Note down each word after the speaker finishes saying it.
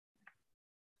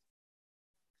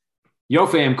Yo,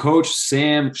 fam, Coach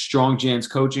Sam, Strong Gents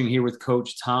Coaching here with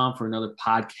Coach Tom for another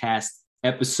podcast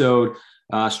episode.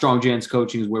 Strong Gents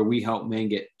Coaching is where we help men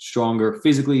get stronger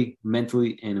physically,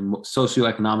 mentally, and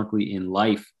socioeconomically in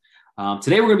life.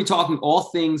 Today, we're going to be talking all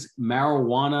things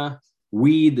marijuana,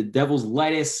 weed, the devil's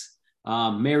lettuce,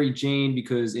 Mary Jane,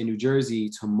 because in New Jersey,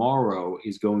 tomorrow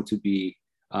is going to be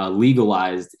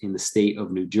legalized in the state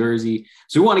of New Jersey.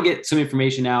 So we want to get some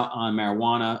information out on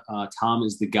marijuana. Tom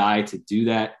is the guy to do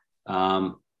that.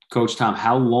 Coach Tom,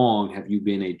 how long have you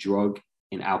been a drug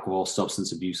and alcohol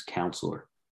substance abuse counselor?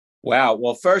 Wow.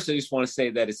 Well, first, I just want to say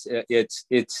that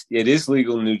it is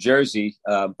legal in New Jersey,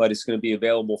 but it's going to be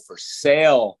available for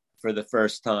sale for the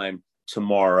first time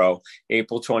tomorrow,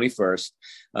 April 21st.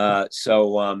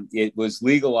 It was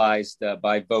legalized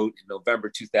by vote in November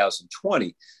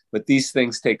 2020, but these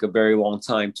things take a very long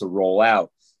time to roll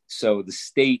out. So the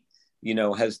state,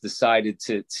 has decided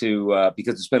to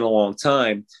because it's been a long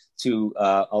time, to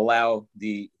allow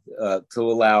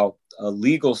a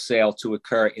legal sale to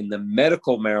occur in the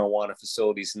medical marijuana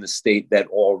facilities in the state that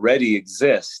already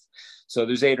exist. So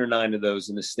there's 8 or 9 of those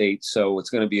in the state. So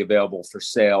it's going to be available for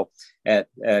sale at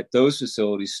those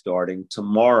facilities starting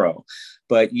tomorrow.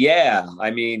 But yeah,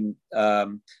 I mean,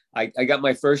 I got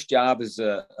my first job as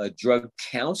a drug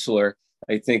counselor.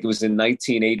 I think it was in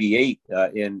 1988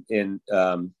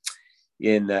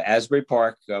 in Asbury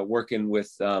Park, working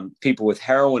with people with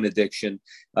heroin addiction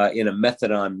in a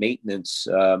methadone maintenance,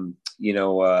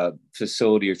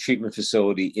 facility or treatment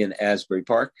facility in Asbury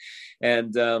Park.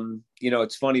 And,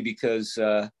 it's funny because,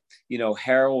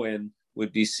 heroin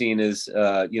would be seen as,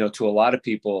 to a lot of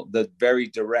people, the very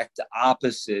direct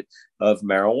opposite of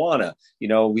marijuana.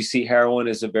 We see heroin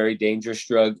as a very dangerous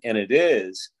drug, and it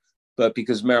is. But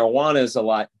because marijuana is a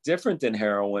lot different than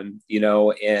heroin,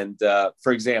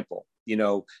 for example,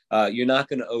 you're not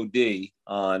going to OD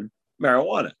on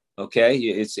marijuana. Okay.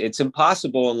 It's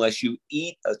impossible unless you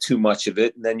eat too much of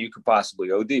it, and then you could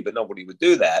possibly OD, but nobody would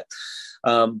do that.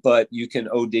 But you can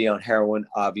OD on heroin,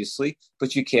 obviously,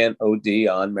 but you can't OD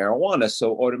on marijuana.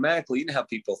 So automatically, how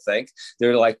people think,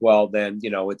 they're like, well, then,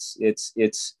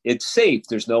 it's safe.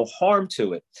 There's no harm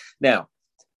to it. Now,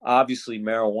 obviously,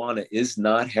 marijuana is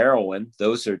not heroin.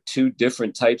 Those are two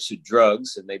different types of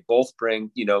drugs, and they both bring,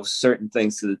 certain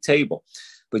things to the table.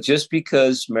 But just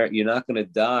because you're not going to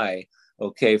die,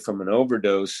 from an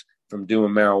overdose from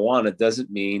doing marijuana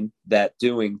doesn't mean that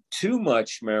doing too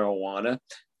much marijuana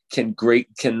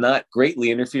cannot greatly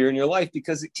interfere in your life,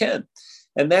 because it can.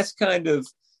 And that's kind of,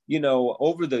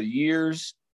 over the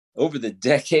years, over the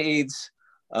decades,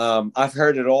 I've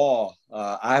heard it all.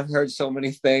 I've heard so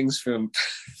many things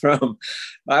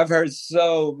I've heard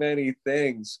so many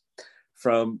things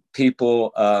from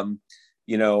people,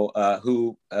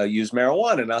 who use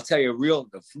marijuana. And I'll tell you a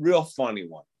real funny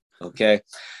one. Okay.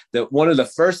 That one of the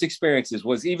first experiences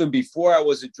was even before I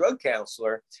was a drug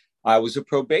counselor. I was a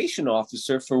probation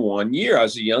officer for 1 year. I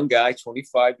was a young guy,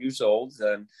 25 years old.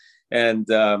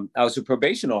 And I was a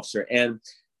probation officer. And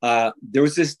there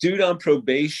was this dude on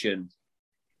probation,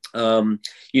 for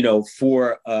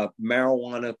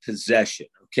marijuana possession.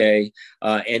 Okay.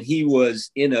 And he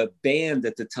was in a band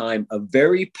at the time, a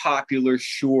very popular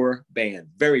Shore band,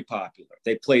 very popular.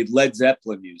 They played Led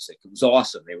Zeppelin music. It was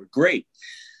awesome. They were great.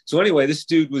 So anyway, this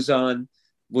dude was on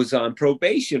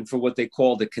probation for what they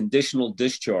called a conditional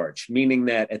discharge, meaning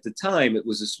that at the time it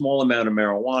was a small amount of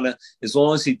marijuana. As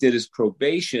long as he did his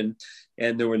probation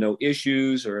and there were no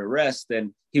issues or arrests,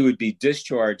 then he would be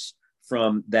discharged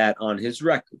from that on his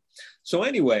record. So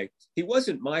anyway, he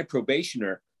wasn't my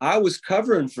probationer. I was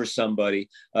covering for somebody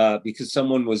because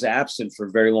someone was absent for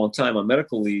a very long time on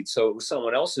medical leave. So it was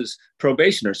someone else's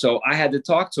probationer. So I had to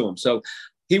talk to him. So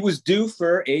he was due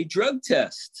for a drug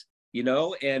test,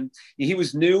 and he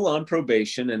was new on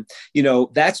probation. And,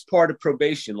 that's part of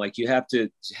probation. Like, you have to,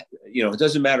 it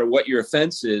doesn't matter what your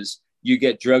offense is, you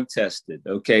get drug tested.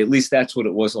 Okay. At least that's what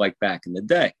it was like back in the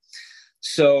day.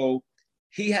 So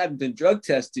he hadn't been drug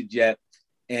tested yet,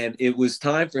 and it was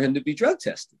time for him to be drug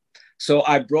tested. So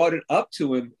I brought it up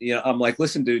to him. I'm like,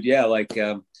 listen, dude,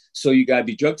 so you got to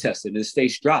be drug tested. And his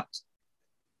face dropped.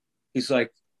 He's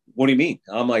like, what do you mean?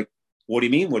 I'm like, what do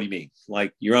you mean? What do you mean?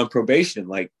 Like, you're on probation.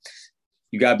 Like,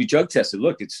 you got to be drug tested.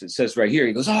 Look, it says right here.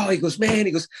 He goes, man.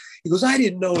 He goes, I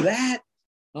didn't know that.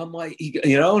 I'm like,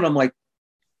 and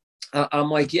I'm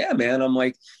like, yeah, man. I'm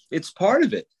like, it's part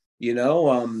of it.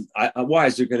 Why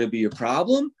is there going to be a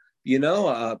problem? Are you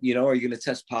going to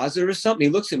test positive or something?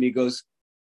 He looks at me,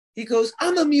 he goes,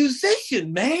 I'm a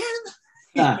musician, man.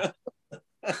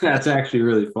 That's actually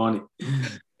really funny.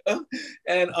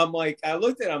 And I'm like, I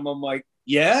looked at him, I'm like,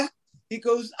 yeah. He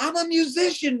goes, I'm a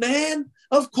musician, man.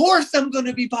 Of course I'm going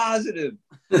to be positive.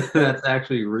 That's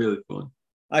actually really fun.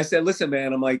 I said, listen,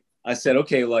 man, I said,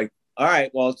 okay, like, all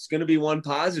right, well, it's going to be one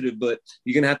positive, but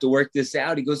you're going to have to work this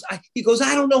out. He goes,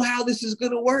 I don't know how this is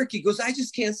going to work. He goes, I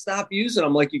just can't stop using.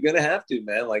 I'm like, you're going to have to,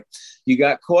 man. Like, you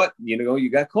got caught, you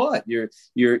got caught.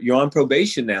 You're on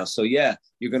probation now. So yeah,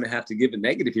 you're going to have to give a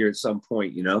negative here at some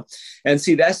point, and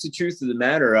see, that's the truth of the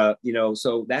matter.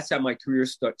 So that's how my career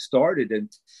started.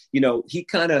 And, he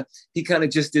kind of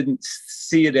just didn't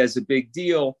see it as a big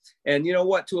deal. And you know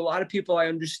what, to a lot of people, I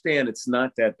understand it's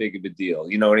not that big of a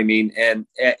deal. You know what I mean? And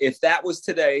if that was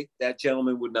today, that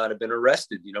gentleman would not have been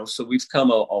arrested, so we've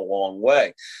come a long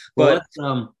way. But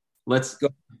well, let's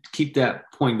keep that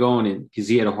point going, because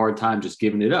he had a hard time just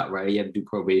giving it up, right? He had to do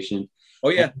probation. Oh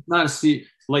yeah.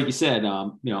 Like you said,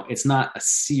 it's not a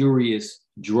serious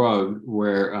drug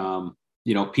where,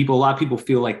 a lot of people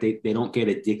feel like they don't get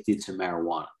addicted to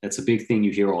marijuana. That's a big thing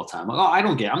you hear all the time. Like, oh,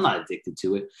 I'm not addicted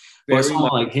to it. But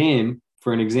someone like him,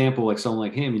 for an example, like someone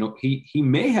like him, he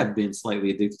may have been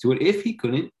slightly addicted to it if he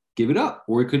couldn't give it up,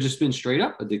 or it could just been straight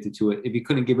up addicted to it if he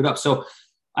couldn't give it up. So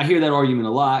I hear that argument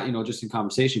a lot, just in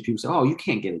conversation. People say, oh, you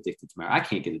can't get addicted to marijuana. I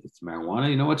can't get addicted to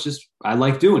marijuana. It's just, I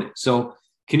like doing it. So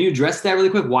can you address that really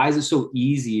quick? Why is it so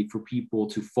easy for people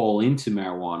to fall into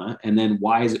marijuana? And then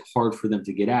why is it hard for them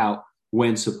to get out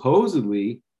when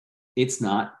supposedly it's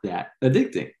not that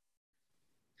addicting?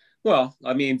 Well,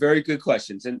 I mean, very good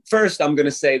questions. And first, I'm going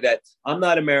to say that I'm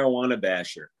not a marijuana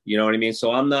basher. You know what I mean?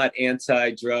 So I'm not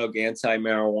anti-drug,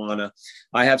 anti-marijuana.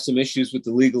 I have some issues with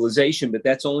the legalization, but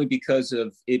that's only because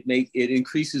of it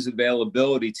increases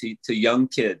availability to young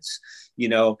kids.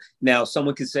 Now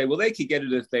someone could say, well, they could get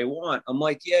it if they want. I'm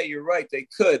like, yeah, you're right. They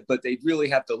could, but they'd really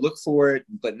have to look for it.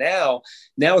 But now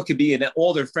it could be in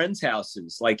all their friends'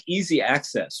 houses, like easy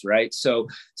access. Right. So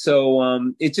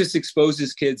it just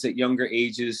exposes kids at younger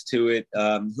ages to it,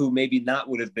 who maybe not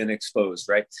would have been exposed.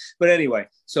 Right. But anyway,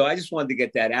 so I just wanted to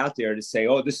get that out there to say,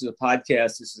 oh, this is a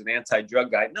podcast. This is an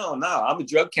anti-drug guy. No, I'm a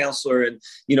drug counselor. And,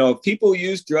 if people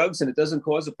use drugs and it doesn't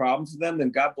cause a problem for them,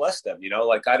 then God bless them.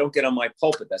 Like I don't get on my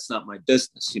pulpit. That's not my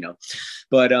business,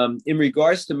 But in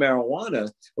regards to marijuana,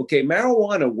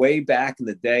 marijuana way back in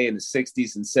the day in the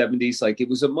 60s and 70s, like it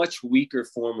was a much weaker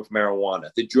form of marijuana.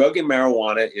 The drug in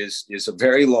marijuana is a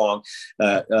very long,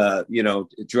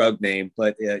 drug name,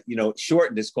 but,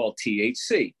 shortened is called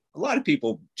THC. A lot of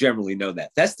people generally know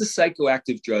that. That's the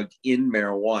psychoactive drug in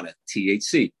marijuana,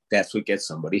 THC. That's what gets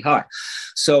somebody high.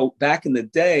 So back in the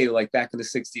day, like back in the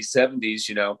 60s,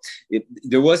 70s,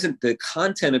 there wasn't the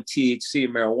content of THC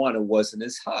in marijuana wasn't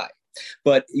as high.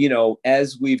 But,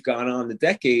 as we've gone on the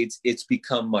decades, it's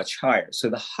become much higher. So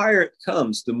the higher it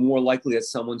comes, the more likely that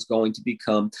someone's going to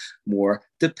become more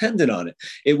dependent on it.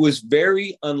 It was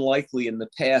very unlikely in the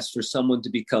past for someone to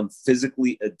become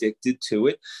physically addicted to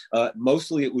it.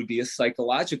 Mostly it would be a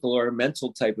psychological or a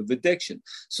mental type of addiction.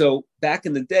 So back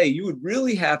in the day, you would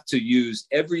really have to use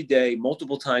every day,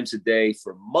 multiple times a day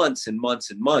for months and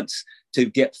months and months to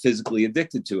get physically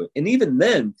addicted to it. And even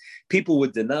then, people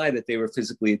would deny that they were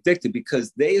physically addicted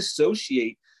because they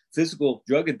associate physical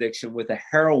drug addiction with a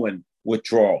heroin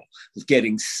withdrawal,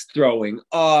 throwing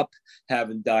up,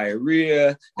 having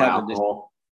diarrhea, having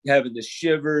the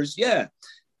shivers. Yeah,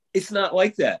 it's not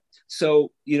like that.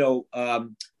 So,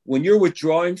 when you're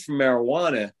withdrawing from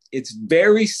marijuana,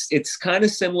 it's kind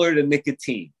of similar to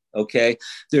nicotine. Okay.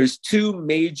 There's two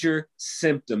major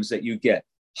symptoms that you get: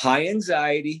 high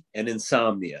anxiety and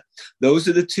insomnia. Those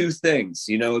are the two things,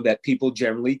 that people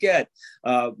generally get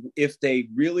if they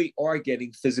really are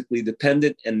getting physically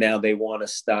dependent and now they want to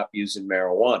stop using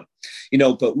marijuana.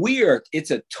 But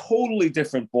it's a totally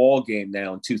different ball game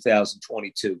now in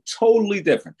 2022. Totally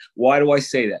different. Why do I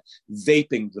say that?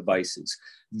 Vaping devices.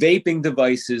 Vaping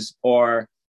devices are,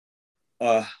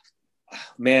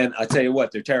 man, I tell you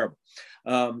what, they're terrible.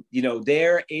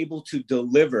 They're able to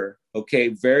deliver,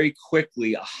 very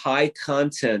quickly, a high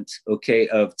content, of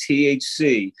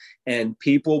THC, and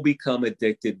people become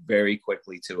addicted very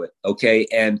quickly to it.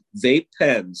 And vape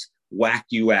pens whack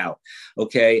you out.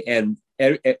 And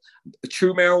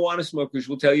true marijuana smokers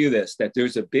will tell you this, that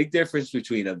there's a big difference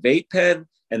between a vape pen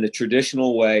and the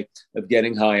traditional way of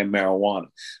getting high in marijuana.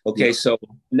 Yeah. So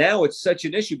now it's such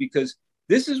an issue because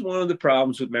this is one of the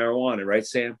problems with marijuana, right,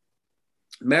 Sam?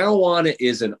 Marijuana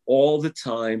is an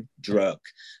all-the-time drug.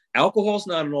 Alcohol's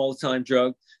not an all-the-time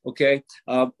drug,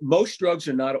 most drugs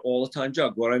are not an all-the-time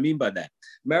drug. What do I mean by that?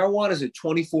 Marijuana is a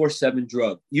 24/7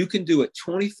 drug. You can do it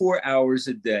 24 hours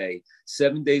a day,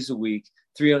 7 days a week,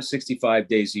 365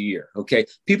 days a year. Okay.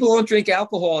 People don't drink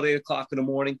alcohol at 8 o'clock in the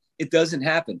morning. It doesn't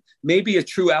happen. Maybe a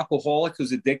true alcoholic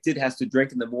who's addicted has to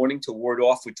drink in the morning to ward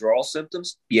off withdrawal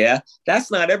symptoms. Yeah. That's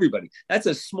not everybody. That's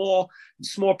a small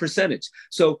percentage.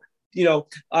 So,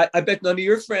 I bet none of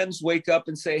your friends wake up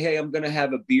and say, hey, I'm going to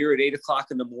have a beer at 8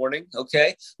 o'clock in the morning.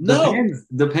 Okay. No.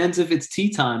 Depends if it's tea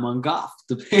time on golf.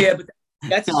 Depends. Yeah, but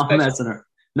that's no, I'm messing her.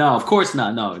 No, of course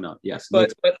not. No. Yes.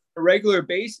 But on a regular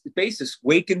basis,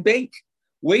 wake and bake.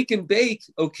 Wake and bake,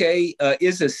 okay,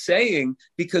 is a saying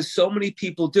because so many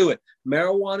people do it.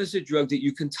 Marijuana is a drug that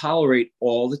you can tolerate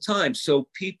all the time. So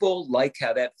people like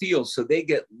how that feels. So they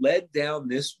get led down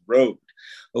this road,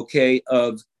 okay,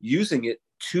 of using it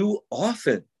too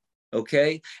often,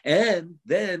 okay? And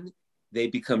then they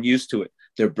become used to it.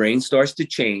 Their brain starts to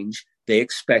change. They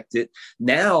expect it.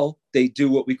 Now they do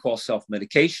what we call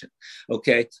self-medication,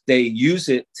 okay? They use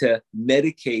it to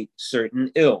medicate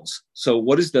certain ills. So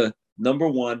what is the number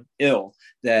one ill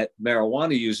that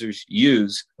marijuana users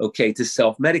use, okay, to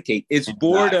self-medicate? It's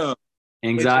boredom.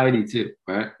 Anxiety too,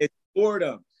 right? It's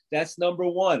boredom. That's number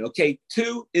one. Okay.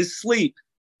 2 is sleep,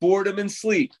 boredom and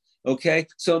sleep. Okay.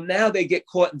 So now they get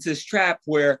caught into this trap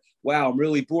where, wow, I'm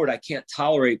really bored. I can't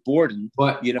tolerate boredom.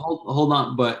 But hold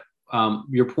on. But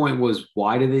your point was,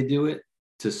 why do they do it?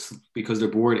 Because they're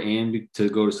bored and to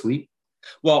go to sleep?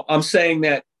 Well, I'm saying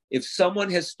that if someone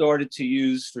has started to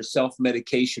use for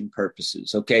self-medication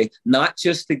purposes, okay, not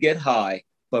just to get high,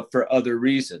 but for other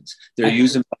reasons, they're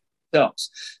using themselves.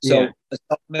 So a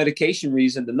self-medication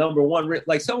reason, the number one,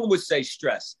 like someone would say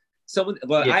stress.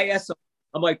 I asked them,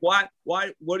 I'm like, why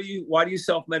do you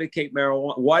self-medicate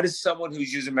marijuana? Why does someone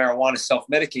who's using marijuana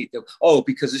self-medicate them? Oh,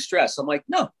 because of stress. I'm like,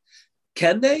 no.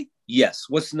 Can they? Yes.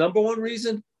 What's the number one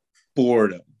reason?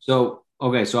 Boredom. So I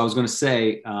was going to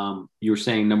say, you were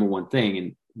saying number one thing,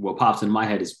 and what pops in my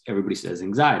head is everybody says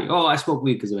anxiety. Oh, I smoke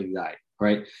weed because of anxiety,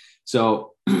 right?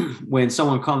 So when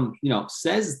someone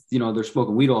says, they're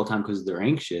smoking weed all the time because they're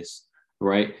anxious,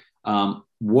 right?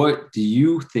 What do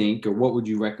you think, or what would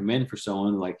you recommend for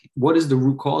someone? Like, what is the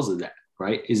root cause of that,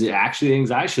 right? Is it actually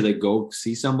anxiety? Should they go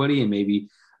see somebody and maybe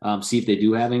see if they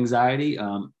do have anxiety?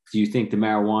 Do you think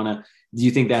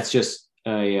that's just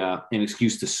an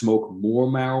excuse to smoke more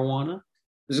marijuana?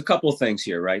 There's a couple of things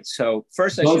here, right? So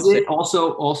first,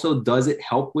 does it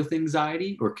help with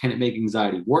anxiety, or can it make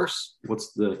anxiety worse?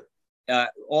 What's the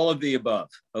all of the above?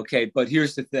 Okay, but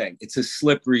here's the thing: it's a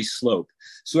slippery slope.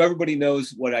 So everybody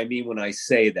knows what I mean when I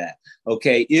say that.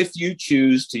 Okay, if you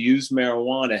choose to use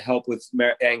marijuana to help with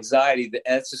anxiety,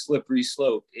 that's a slippery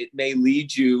slope. It may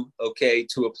lead you, okay,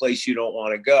 to a place you don't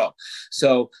want to go.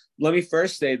 So let me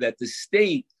first say that the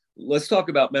state. Let's talk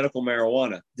about medical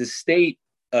marijuana. The state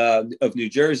of New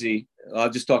Jersey, I'll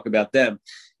just talk about them.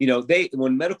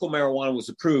 When medical marijuana was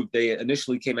approved, they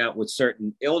initially came out with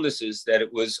certain illnesses that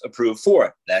it was approved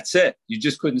for. That's it. You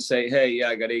just couldn't say, hey, yeah,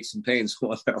 I got aches and pains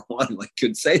on marijuana. Like,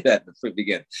 couldn't say that in the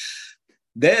beginning.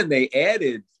 Then they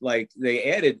added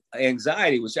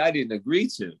anxiety, which I didn't agree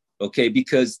to. Okay,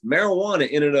 because marijuana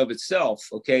in and of itself,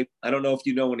 okay, I don't know if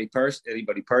you know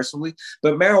anybody personally,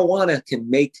 but marijuana can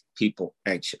make people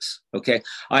anxious. Okay,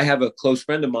 I have a close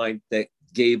friend of mine that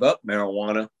gave up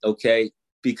marijuana, okay,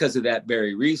 because of that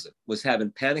very reason, was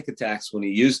having panic attacks when he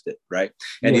used it, right?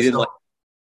 And he didn't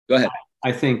go ahead.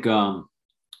 I think I've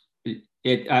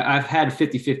had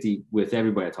 50-50 with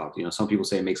everybody I talk to. Some people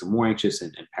say it makes them more anxious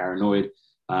and paranoid.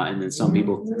 And then some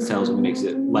people tells them it makes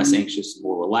it less anxious,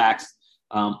 more relaxed.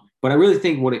 But I really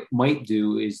think what it might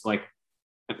do is, like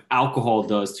alcohol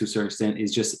does to a certain extent,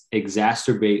 is just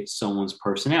exacerbate someone's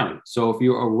personality. So if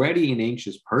you're already an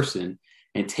anxious person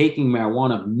and taking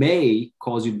marijuana may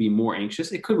cause you to be more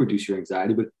anxious, it could reduce your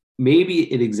anxiety, but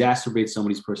maybe it exacerbates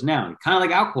somebody's personality, kind of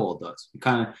like alcohol does. It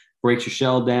kind of breaks your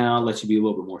shell down, lets you be a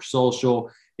little bit more social,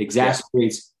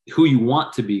 exacerbates who you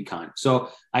want to be, kind of. So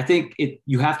I think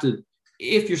you have to,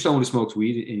 if you're someone who smokes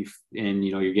weed and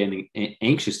you're getting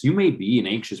anxious, you may be an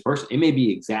anxious person. It may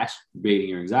be exacerbating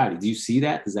your anxiety. Do you see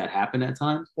that? Does that happen at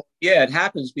times? Yeah, it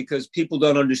happens because people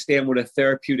don't understand what a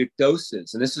therapeutic dose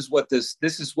is, and this is what the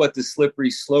slippery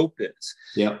slope is.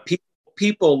 Yeah,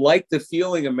 people like the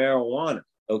feeling of marijuana.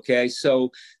 Okay,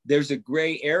 so there's a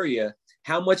gray area.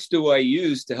 How much do I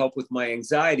use to help with my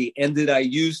anxiety, and did I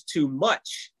use too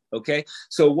much? Okay,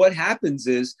 so what happens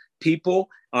is people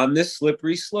on this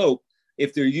slippery slope,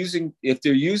 if they're using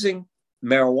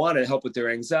marijuana to help with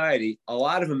their anxiety, a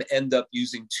lot of them end up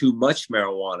using too much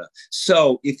marijuana.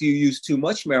 So if you use too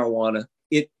much marijuana,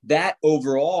 that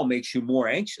overall makes you more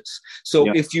anxious.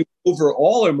 So if you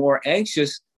overall are more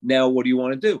anxious, now what do you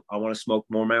want to do? I want to smoke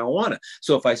more marijuana.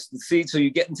 So so you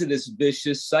get into this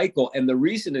vicious cycle. And the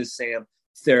reason is, Sam,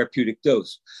 therapeutic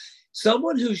dose.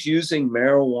 Someone who's using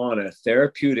marijuana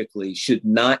therapeutically should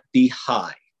not be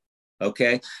high.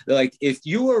 Okay. Like if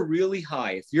you are really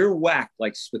high, if you're whacked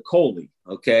like Spicoli,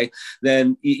 okay,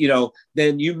 then,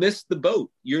 then you missed the boat.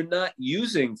 You're not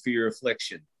using for your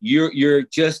affliction. You're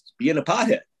just being a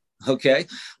pothead. Okay.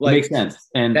 It Like makes sense.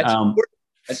 And that's important.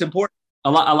 That's important. A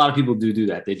lot of people do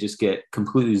that. They just get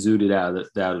completely zooted out of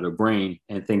their brain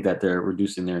and think that they're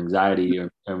reducing their anxiety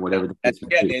or whatever the case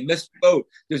may Again, be. they missed the boat.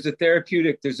 There's a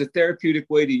therapeutic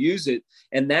way to use it.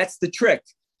 And that's the trick.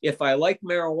 If I like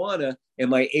marijuana,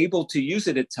 am I able to use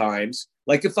it at times?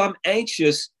 Like if I'm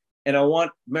anxious and I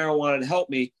want marijuana to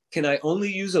help me, can I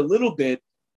only use a little bit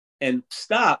and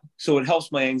stop so it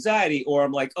helps my anxiety? Or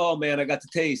I'm like, oh man, I got the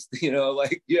taste,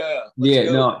 like, yeah, let's Yeah,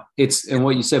 go. no, and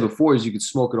what you said before is you could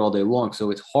smoke it all day long. So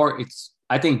it's hard.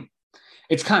 I think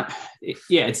it's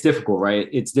it's difficult, right?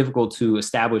 It's difficult to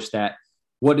establish that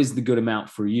what is the good amount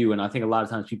for you. And I think a lot of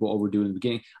times people overdo it in the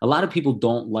beginning. A lot of people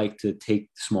don't like to take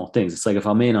small things. It's like, if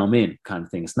I'm in kind of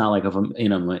thing. It's not like if I'm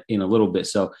in a little bit.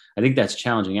 So I think that's a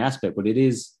challenging aspect, but it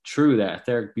is true that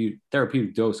a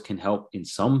therapeutic dose can help in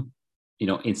some,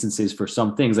 instances for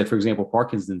some things. Like for example,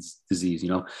 Parkinson's disease,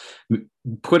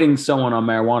 putting someone on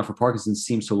marijuana for Parkinson's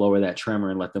seems to lower that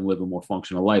tremor and let them live a more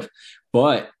functional life.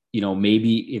 But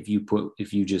maybe if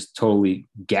you just totally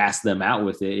gas them out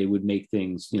with it, it would make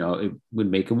things, it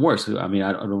would make them worse. I mean,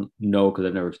 I don't know because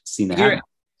I've never seen that happen.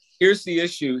 Here's the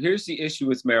issue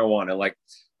with marijuana. Like,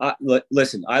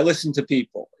 listen, I listen to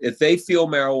people. If they feel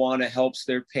marijuana helps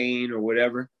their pain or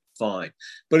whatever, fine.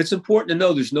 But it's important to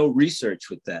know there's no research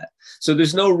with that. So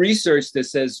there's no research that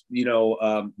says,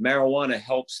 marijuana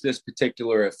helps this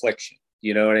particular affliction.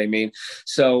 You know what I mean?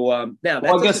 So now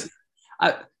that I guess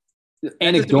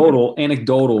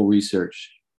anecdotal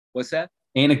research. What's that?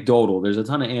 Anecdotal. There's a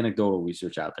ton of anecdotal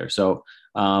research out there. So,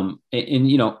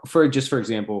 for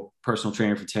example, personal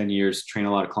trainer for 10 years, train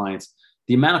a lot of clients.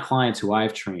 The amount of clients who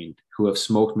I've trained who have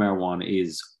smoked marijuana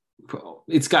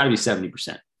it's got to be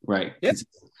 70%, right? Yeah.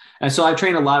 And so I've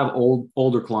trained a lot of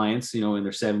older clients, in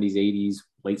their 70s, 80s,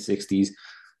 late 60s.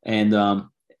 And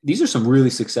these are some really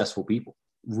successful people,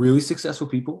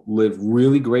 live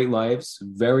really great lives,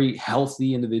 very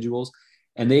healthy individuals.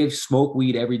 And they've smoked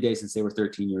weed every day since they were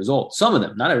 13 years old. Some of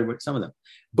them, not everybody, some of them.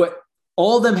 But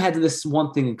all of them had this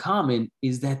one thing in common,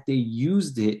 is that they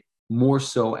used it more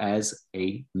so as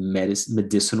a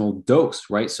medicinal dose,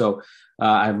 right? So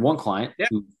I have one client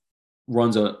who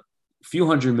runs a few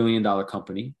 $100 million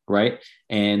company, right?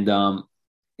 And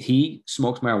he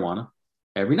smokes marijuana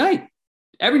every night.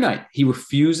 Every night. He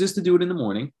refuses to do it in the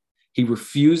morning. He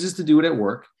refuses to do it at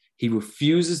work. He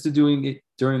refuses to doing it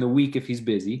during the week if he's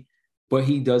busy, but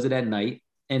he does it at night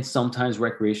and sometimes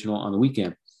recreational on the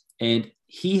weekend. And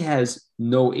he has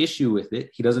no issue with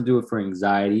it. He doesn't do it for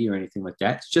anxiety or anything like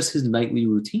that. It's just his nightly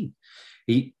routine.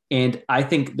 And I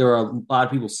think there are a lot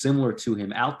of people similar to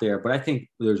him out there, but I think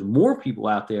there's more people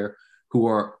out there who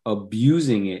are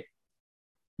abusing it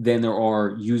than there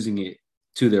are using it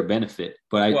to their benefit.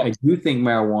 But I do think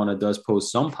marijuana does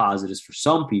pose some positives for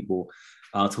some people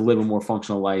to live a more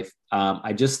functional life.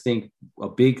 I just think a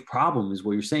big problem is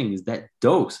what you're saying, is that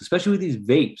dose, especially with these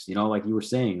vapes, like you were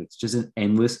saying, it's just an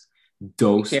endless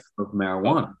dose of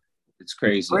marijuana. It's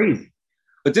crazy.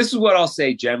 But this is what I'll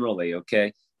say generally.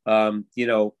 Okay.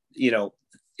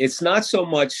 It's not so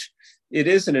much, it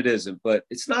is and it isn't, but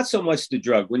it's not so much the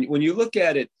drug. When you look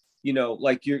at it,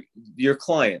 like your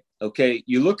client, okay,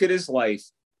 you look at his life,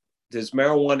 does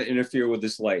marijuana interfere with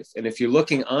his life? And if you're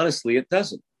looking honestly, it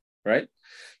doesn't, right?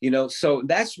 So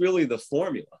that's really the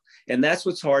formula. And that's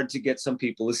what's hard to get some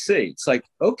people to see. It's like,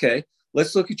 okay,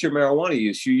 let's look at your marijuana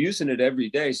use. You're using it every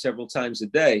day, several times a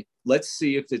day. Let's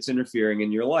see if it's interfering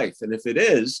in your life. And if it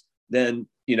is, then,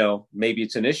 maybe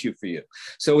it's an issue for you.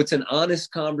 So it's an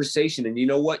honest conversation. And you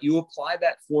know what? You apply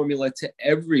that formula to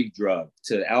every drug,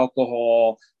 to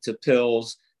alcohol, to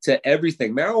pills, to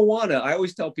everything. Marijuana, I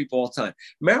always tell people all the time,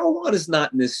 marijuana is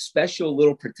not in this special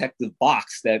little protective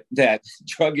box that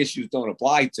drug issues don't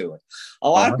apply to it. A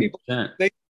lot of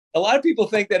people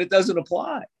think that it doesn't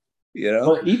apply.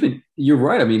 Well, even you're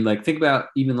right. I mean, like, think about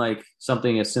even like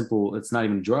something as simple, it's not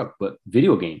even a drug, but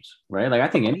video games, right? Like, I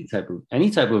think any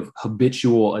type of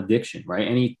habitual addiction,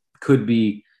 right?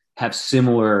 Have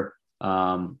similar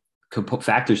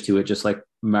factors to it, just like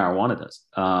marijuana does.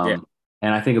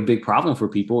 And I think a big problem for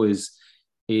people is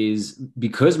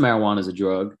because marijuana is a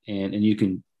drug, and you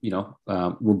can,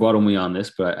 rebuttal me on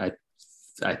this, but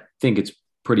I think it's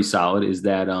pretty solid, is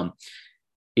that,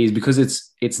 is because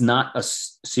it's not a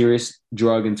serious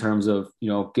drug in terms of,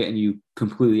 getting you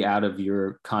completely out of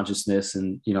your consciousness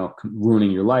and,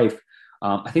 ruining your life.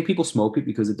 I think people smoke it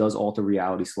because it does alter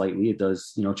reality slightly. It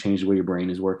does, change the way your brain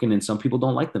is working. And some people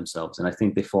don't like themselves. And I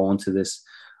think they fall into this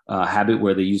habit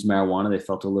where they use marijuana. They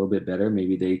felt a little bit better.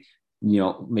 Maybe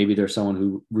maybe they're someone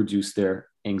who reduced their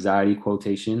anxiety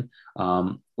quotation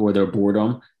or their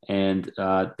boredom, and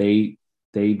they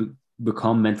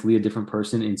become mentally a different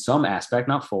person in some aspect,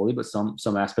 not fully, but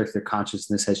some aspects. Their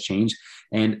consciousness has changed,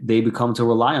 and they become to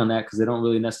rely on that because they don't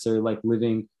really necessarily like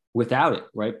living without it,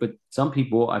 right? But some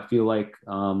people, I feel like,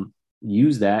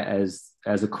 use that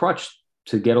as a crutch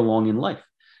to get along in life.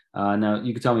 Now,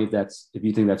 you can tell me if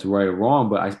you think that's right or wrong,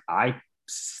 but I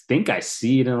think I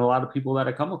see it in a lot of people that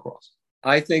I come across.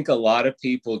 I think a lot of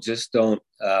people just don't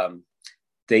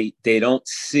they don't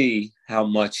see how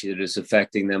much it is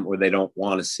affecting them, or they don't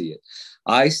want to see it.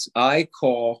 I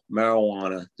call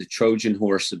marijuana the Trojan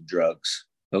horse of drugs.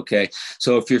 Okay.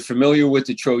 So if you're familiar with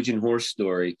the Trojan horse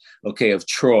story, okay, of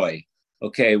Troy,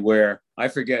 okay, where I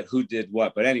forget who did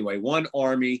what, but anyway, one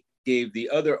army gave the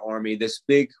other army this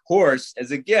big horse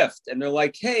as a gift. And they're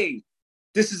like, hey,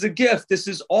 this is a gift. This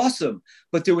is awesome.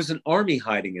 But there was an army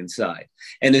hiding inside.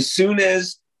 And as soon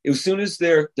as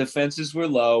their defenses were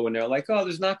low and they're like, oh,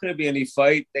 there's not going to be any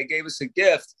fight, they gave us a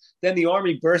gift, then the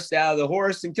army burst out of the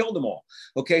horse and killed them all.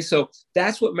 Okay, so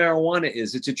that's what marijuana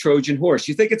is. It's a Trojan horse.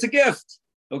 You think it's a gift.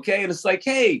 Okay. And it's like,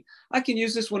 hey, I can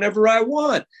use this whenever I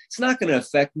want. It's not going to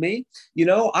affect me.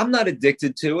 I'm not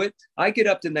addicted to it. I get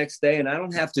up the next day and I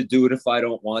don't have to do it if I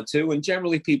don't want to. And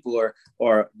generally people are,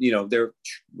 they're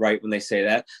right when they say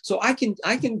that. So I can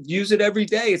use it every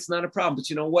day. It's not a problem. But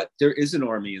you know what? There is an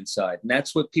army inside. And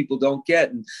that's what people don't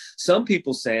get. And some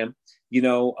people, Sam,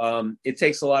 it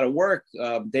takes a lot of work.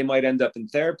 They might end up in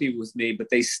therapy with me, but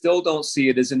they still don't see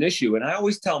it as an issue. And I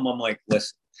always tell them, I'm like,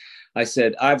 listen, I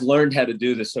said, I've learned how to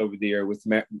do this over the years with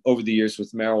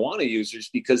marijuana users,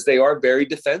 because they are very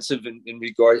defensive in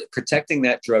regard to protecting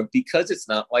that drug, because it's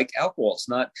not like alcohol.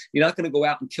 You're not going to go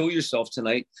out and kill yourself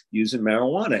tonight using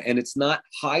marijuana, and it's not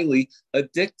highly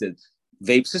addicted.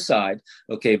 Vapes aside,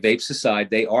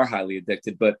 they are highly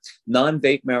addicted, but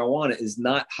non-vape marijuana is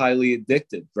not highly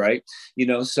addicted, right?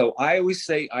 So I always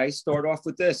say, I start off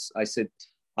with this. I said,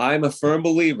 I'm a firm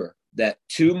believer that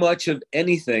too much of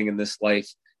anything in this life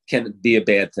can be a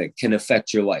bad thing, can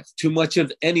affect your life. Too much of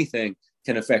anything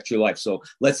can affect your life. So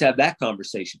let's have that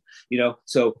conversation.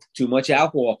 So too much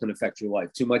alcohol can affect your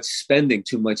life, too much spending,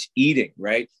 too much eating,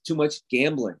 right? Too much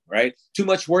gambling, right? Too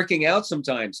much working out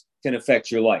sometimes can affect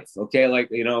your life. Okay. Like,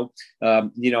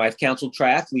 I've counseled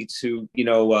triathletes who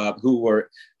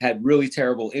had really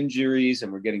terrible injuries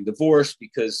and were getting divorced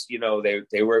because,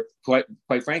 they were quite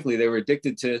frankly, they were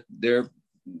addicted to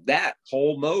that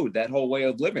whole way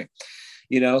of living.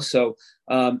 So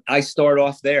I start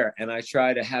off there and I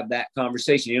try to have that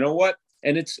conversation. You know what?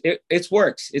 And it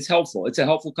works. It's helpful. It's a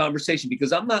helpful conversation,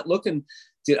 because I'm not looking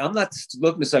to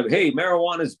say, hey,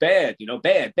 marijuana is bad,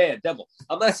 bad devil.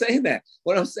 I'm not saying that.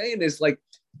 What I'm saying is, like,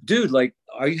 dude, like,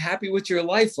 are you happy with your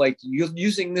life? Like, you're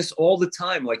using this all the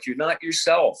time. Like, you're not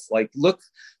yourself. Like, look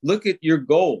at your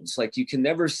goals. Like, you can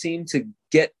never seem to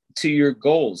get to your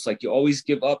goals. Like, you always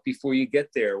give up before you get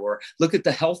there. Or look at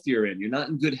the health you're in. You're not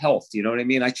in good health. You know what I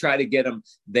mean? I try to get them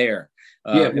there.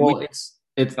 It's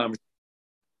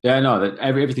yeah, I know that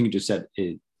everything you just said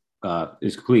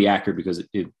is completely accurate, because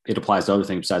it applies to other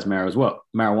things besides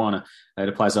marijuana. It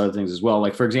applies to other things as well.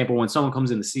 Like, for example, when someone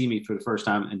comes in to see me for the first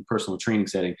time in personal training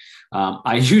setting,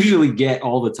 I usually get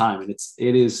all the time, and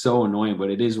it is so annoying,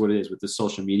 but it is what it is with the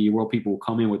social media world. People will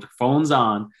come in with their phones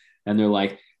on and they're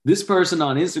like, this person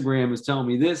on Instagram is telling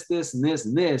me this, this, and this,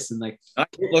 and this. And like,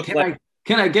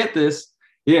 can I get this?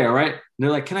 Yeah, right. And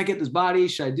they're like, can I get this body?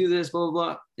 Should I do this? Blah, blah,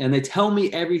 blah. And they tell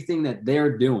me everything that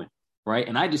they're doing, right?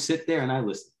 And I just sit there and I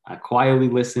listen. I quietly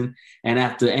listen. And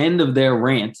at the end of their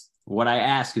rant, what I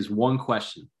ask is one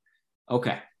question.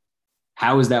 Okay,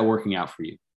 how is that working out for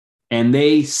you? And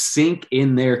they sink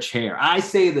in their chair. I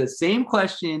say the same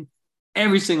question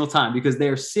every single time, because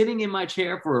they're sitting in my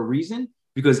chair for a reason,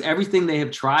 because everything they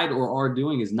have tried or are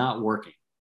doing is not working.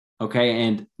 Okay.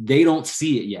 And they don't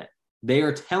see it yet. They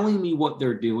are telling me what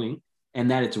they're doing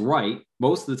and that it's right.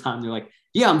 Most of the time they're like,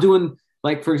 yeah, I'm doing,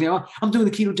 like, for example, I'm doing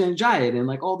the ketogenic diet and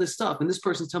like all this stuff. And this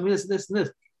person's telling me this, this, and this.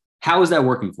 How is that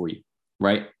working for you?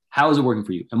 Right? How is it working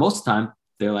for you? And most of the time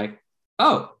they're like,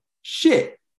 oh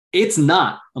shit, it's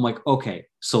not. I'm like, okay,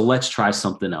 so let's try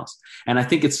something else. And I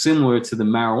think it's similar to the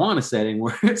marijuana setting,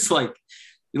 where it's like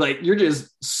you're just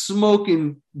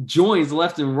smoking joints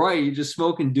left and right. You're just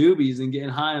smoking doobies and getting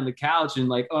high on the couch and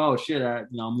like, oh shit, I'm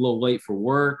a little late for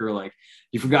work, or like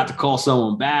you forgot to call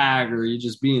someone back, or you're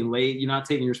just being late. You're not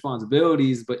taking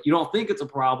responsibilities, but you don't think it's a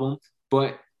problem.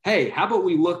 But hey, how about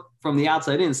we look from the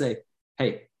outside in and say,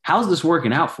 hey, how's this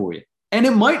working out for you? And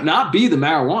it might not be the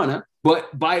marijuana,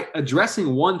 but by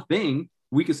addressing one thing,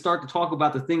 we could start to talk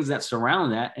about the things that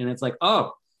surround that. And it's like,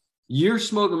 oh, you're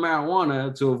smoking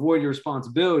marijuana to avoid your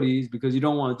responsibilities because you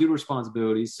don't want to do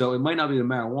responsibilities. So it might not be the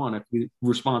marijuana, the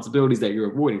responsibilities that you're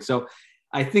avoiding. So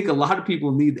I think a lot of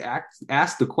people need to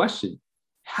ask the question,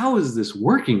 how is this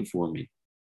working for me?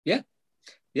 Yeah.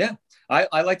 Yeah.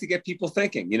 I like to get people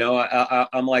thinking,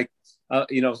 I'm like,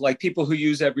 like people who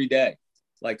use every day.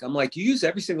 Like, I'm like, you use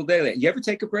every single day. You ever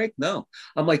take a break? No.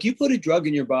 I'm like, you put a drug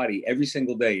in your body every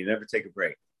single day. You never take a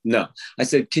break. No. I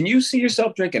said, can you see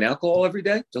yourself drinking alcohol every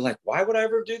day? They're like, why would I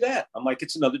ever do that? I'm like,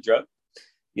 it's another drug.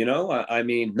 I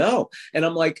mean, no. And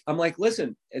I'm like,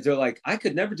 listen, they're like, I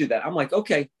could never do that. I'm like,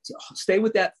 okay, stay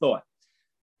with that thought.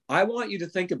 I want you to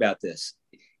think about this.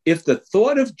 If the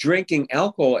thought of drinking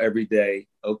alcohol every day,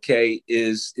 okay,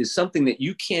 is something that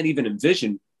you can't even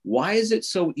envision, why is it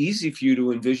so easy for you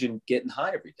to envision getting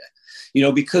high every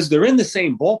day? Because they're in the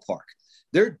same ballpark.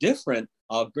 They're different,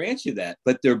 I'll grant you that,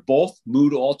 but they're both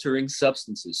mood altering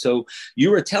substances. So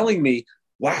you were telling me,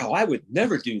 wow, I would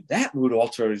never do that mood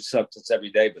altering substance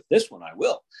every day, but this one I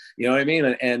will. You know what I mean?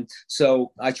 And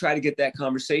so I try to get that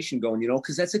conversation going,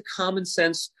 because that's a common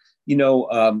sense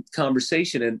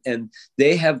conversation, and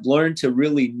they have learned to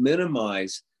really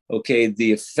minimize, okay,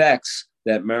 the effects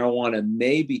that marijuana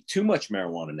may be, too much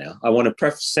marijuana now. I want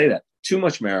to say that too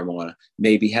much marijuana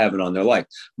may be having on their life.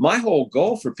 My whole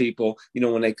goal for people,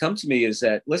 when they come to me is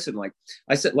that, listen, like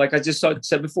I just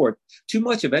said before, too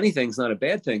much of anything is not a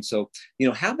bad thing. So,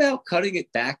 how about cutting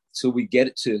it back so we get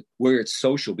it to where it's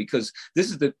social? Because this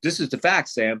is the fact,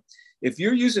 Sam. If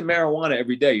you're using marijuana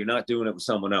every day, you're not doing it with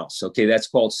someone else. Okay, that's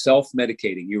called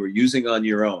self-medicating. You are using on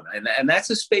your own, and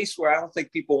that's a space where I don't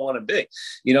think people want to be.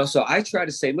 So I try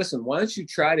to say, listen, why don't you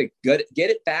try to get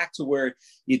it back to where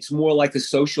it's more like a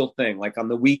social thing, like on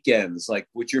the weekends, like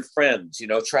with your friends.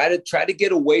 Try to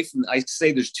get away from. I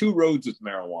say there's two roads with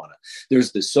marijuana.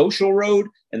 There's the social road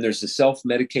and there's the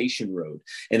self-medication road.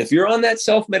 And if you're on that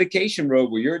self-medication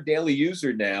road where you're a daily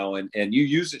user now and you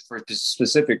use it for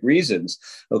specific reasons,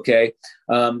 okay,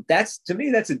 that's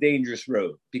a dangerous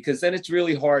road, because then it's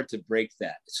really hard to break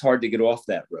that. It's hard to get off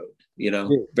that road,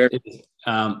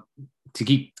 To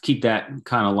keep that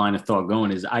kind of line of thought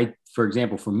going is, for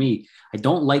example, for me, I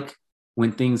don't like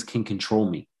when things can control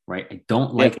me, right? I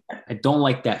don't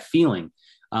like that feeling.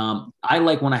 I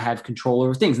like when I have control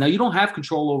over things. Now, you don't have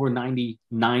control over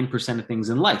 99% of things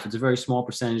in life. It's a very small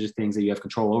percentage of things that you have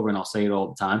control over. And I'll say it all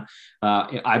the time.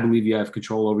 I believe you have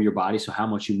control over your body. So how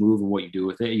much you move and what you do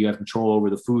with it. You have control over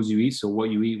the foods you eat. So what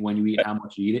you eat, when you eat, how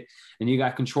much you eat it. And you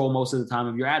got control most of the time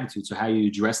of your attitude. So how you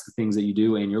address the things that you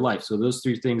do in your life. So those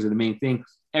three things are the main thing.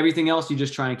 Everything else, you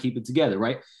just try and keep it together,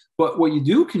 right? But what you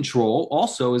do control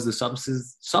also is the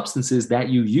substances that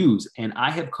you use. And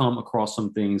I have come across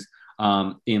some things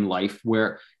in life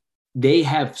where they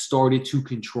have started to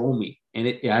control me. And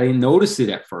I didn't notice it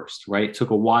at first, right? It took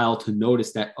a while to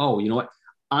notice that, oh, you know what?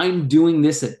 I'm doing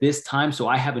this at this time, so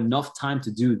I have enough time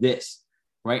to do this,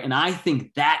 right? And I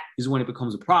think that is when it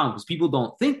becomes a problem, because people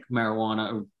don't think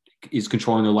marijuana is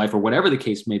controlling their life or whatever the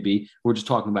case may be. We're just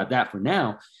talking about that for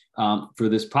now, for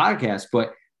this podcast.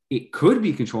 But it could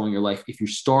be controlling your life if you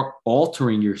start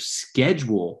altering your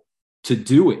schedule to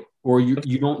do it, or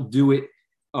you don't do it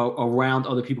around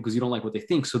other people because you don't like what they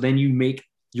think. So then you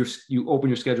open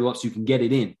your schedule up so you can get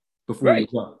it in before you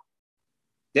go.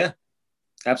 Yeah,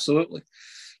 absolutely.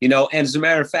 And as a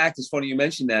matter of fact, it's funny you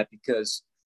mentioned that, because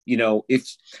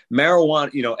if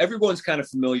marijuana, everyone's kind of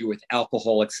familiar with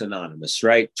Alcoholics Anonymous,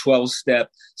 right? 12-step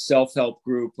self-help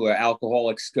group where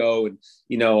alcoholics go and,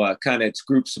 kind of it's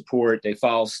group support. They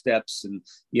follow steps and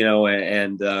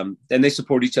they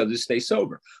support each other to stay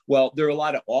sober. Well, there are a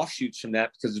lot of offshoots from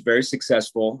that because it's very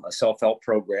successful, a self-help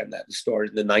program that was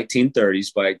started in the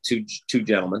 1930s by two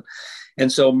gentlemen.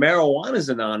 And so Marijuana's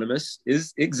Anonymous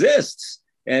exists.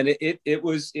 And it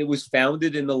was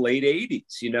founded in the late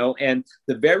 80s, and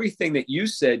the very thing that you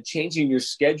said, changing your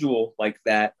schedule like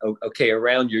that, okay,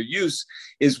 around your use,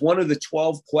 is one of the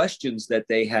 12 questions that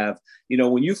they have.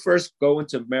 When you first go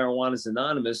into Marijuana's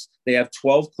Anonymous, they have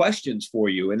 12 questions for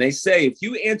you. And they say, if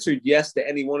you answered yes to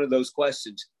any one of those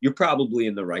questions, you're probably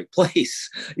in the right place,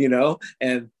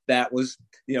 and that was,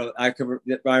 I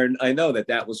know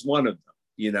that was one of them.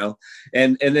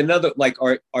 And another, like,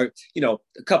 are a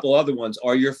couple other ones.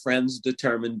 Are your friends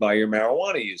determined by your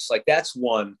marijuana use? Like, that's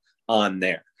one on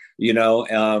there,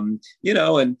 and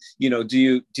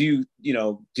do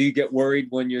you get worried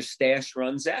when your stash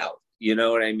runs out? You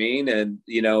know what I mean? And,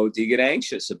 do you get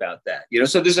anxious about that?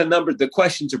 So there's a number, the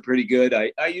questions are pretty good.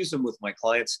 I use them with my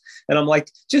clients, and I'm like,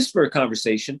 just for a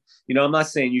conversation, I'm not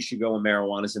saying you should go on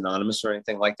Marijuana's Anonymous or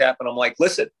anything like that, but I'm like,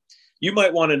 listen, you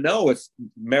might want to know if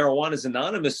Marijuana's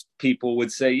Anonymous people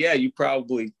would say, yeah, you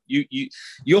probably,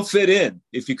 you'll fit in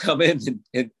if you come in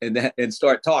and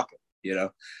start talking,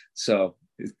 so.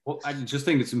 Well, I just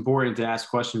think it's important to ask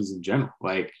questions in general.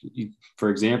 Like,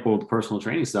 for example, the personal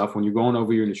training stuff, when you're going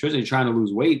over your nutrition, you're trying to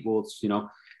lose weight. Well, it's,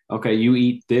 okay, you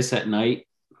eat this at night,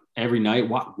 every night.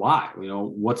 Why?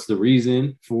 What's the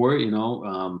reason for it?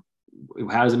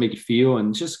 How does it make you feel?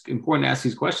 And it's just important to ask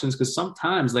these questions, because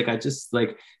sometimes,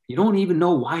 you don't even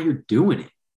know why you're doing it,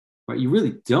 right? You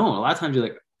really don't. A lot of times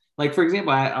you're like, for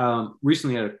example, I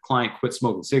recently had a client quit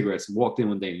smoking cigarettes and walked in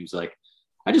one day and he was like,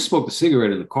 I just smoked a cigarette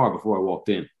in the car before I walked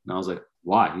in. And I was like,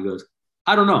 why? He goes,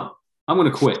 I don't know. I'm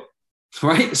going to quit.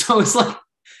 Right. So it's like,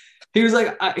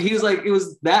 it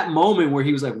was that moment where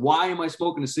he was like, why am I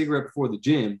smoking a cigarette before the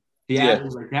gym? He had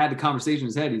the conversation in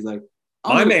his head. He's like,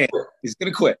 my man, he's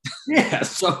going to quit. Yeah.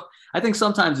 So I think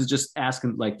sometimes it's just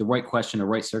asking like the right question, the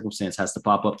right circumstance has to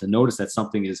pop up to notice that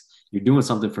you're doing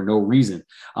something for no reason.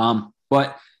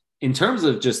 But in terms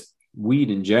of just weed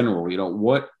in general,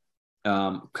 what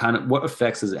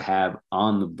effects does it have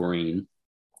on the brain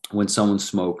when someone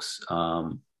smokes,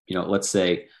 let's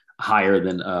say higher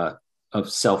than of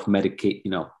self-medicate,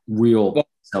 real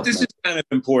self-medicate? This is kind of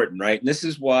important, right? And this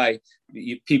is why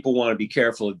people want to be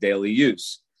careful of daily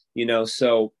use.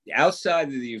 So outside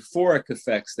of the euphoric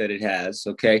effects that it has,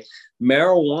 okay,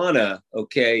 marijuana,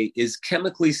 okay, is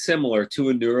chemically similar to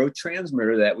a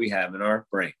neurotransmitter that we have in our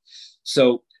brain.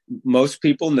 So most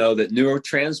people know that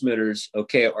neurotransmitters,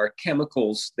 okay, are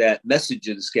chemicals that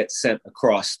messages get sent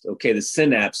across, okay, the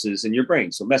synapses in your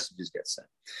brain. So messages get sent.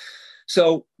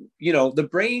 So, the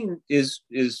brain is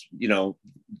there's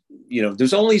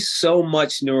only so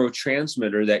much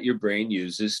neurotransmitter that your brain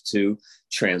uses to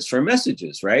transfer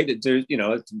messages, right?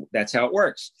 That's how it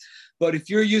works. But if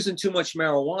you're using too much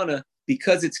marijuana,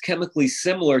 because it's chemically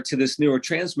similar to this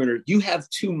neurotransmitter, you have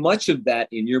too much of that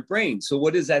in your brain. So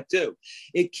what does that do?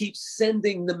 It keeps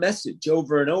sending the message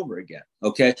over and over again.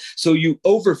 Okay. So you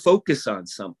overfocus on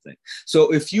something.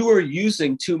 So if you are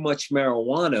using too much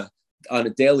marijuana on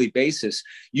a daily basis,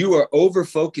 you are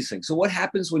overfocusing. So what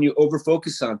happens when you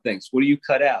overfocus on things? What do you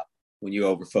cut out when you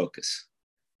overfocus?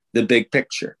 The big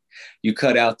picture. You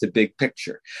cut out the big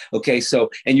picture. Okay. So,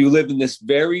 and you live in this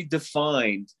very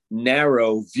defined,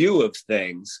 narrow view of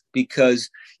things because,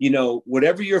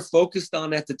 whatever you're focused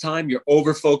on at the time, you're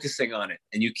over focusing on it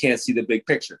and you can't see the big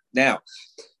picture. Now,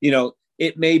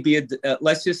 it may be,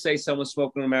 let's just say someone's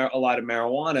smoking a lot of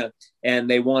marijuana and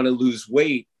they want to lose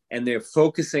weight and they're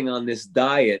focusing on this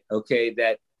diet. Okay.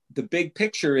 That the big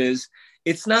picture is,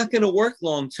 it's not going to work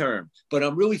long term, but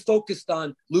I'm really focused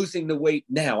on losing the weight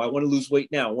now. I want to lose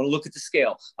weight now. I want to look at the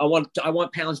scale. I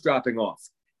want pounds dropping off.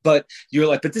 But you're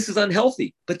like, but this is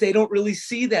unhealthy. But they don't really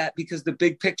see that because the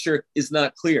big picture is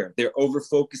not clear. They're over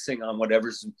focusing on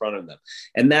whatever's in front of them.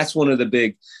 And that's one of the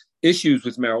big issues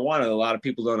with marijuana. A lot of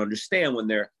people don't understand when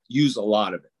they use a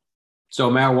lot of it. So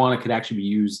marijuana could actually be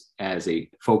used as a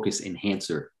focus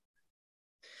enhancer.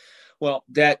 Well,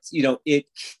 that's, it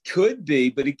could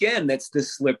be, but again, that's the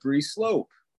slippery slope.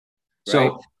 Right?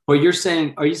 So, but are you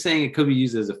saying it could be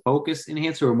used as a focus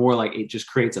enhancer or more like it just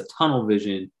creates a tunnel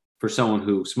vision for someone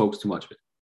who smokes too much of it?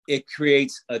 It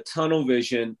creates a tunnel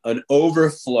vision, an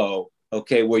overflow,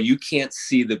 okay, where you can't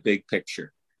see the big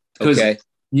picture. Okay.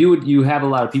 You have a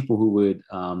lot of people who would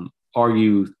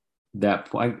argue that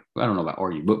I don't know about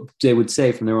argue, but they would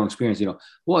say from their own experience,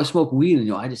 well, I smoke weed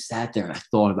and, I just sat there and I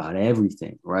thought about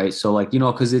everything. Right. So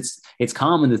because it's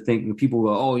common to think when people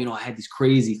go, oh, I had these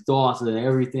crazy thoughts and then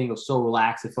everything was so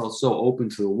relaxed. It felt so open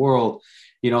to the world,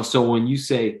 so when you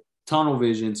say tunnel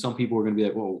vision, some people are going to be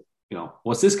like, well,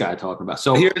 what's this guy talking about?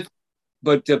 So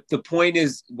but the point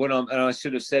is and I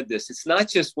should have said this. It's not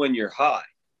just when you're high.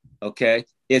 Okay.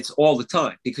 It's all the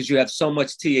time because you have so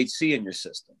much THC in your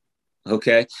system.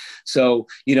 Okay. So,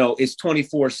 it's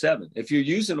 24/7. If you're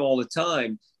using all the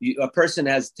time, a person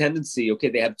has tendency, okay,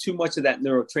 they have too much of that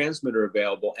neurotransmitter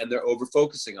available and they're over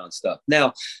focusing on stuff.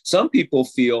 Now, some people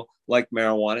feel like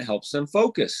marijuana helps them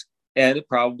focus and it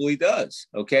probably does.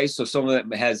 Okay. So someone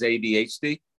that has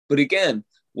ADHD, but again,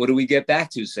 what do we get back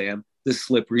to, Sam? The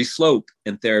slippery slope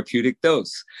and therapeutic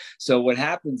dose. So what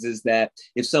happens is that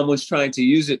if someone's trying to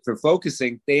use it for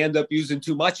focusing, they end up using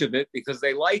too much of it because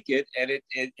they like it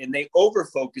and they over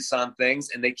focus on things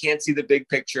and they can't see the big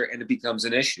picture and it becomes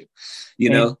an issue,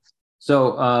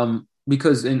 So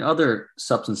because in other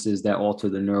substances that alter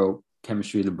the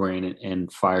chemistry of the brain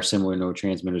and fire similar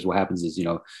neurotransmitters, what happens is,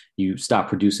 you stop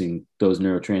producing those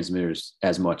neurotransmitters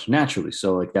as much naturally.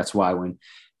 So like, that's why when,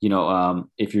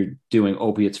 if you're doing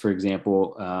opiates, for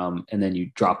example, and then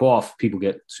you drop off, people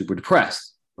get super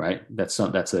depressed, right? That's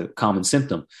a common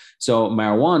symptom. So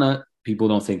marijuana, people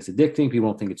don't think it's addicting. People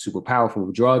don't think it's super powerful of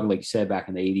a drug. Like you said, back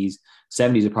in the 80s,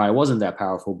 70s, it probably wasn't that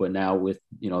powerful. But now with,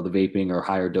 the vaping or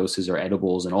higher doses or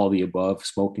edibles and all the above,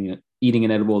 eating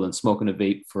an edible, then smoking a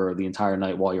vape for the entire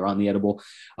night while you're on the edible,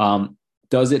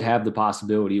 does it have the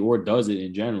possibility, or does it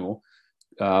in general,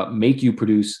 make you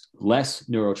produce less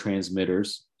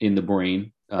neurotransmitters in the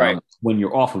brain right. when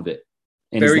you're off of it?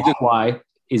 And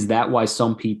is that why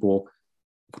some people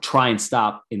try and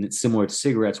stop, and it's similar to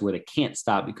cigarettes where they can't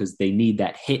stop because they need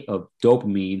that hit of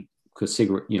dopamine, because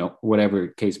cigarette, whatever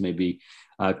case may be,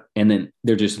 and then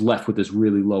they're just left with this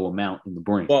really low amount in the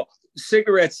brain? Well,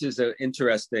 cigarettes is an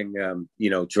interesting,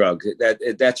 drug.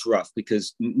 That's rough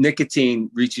because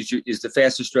nicotine is the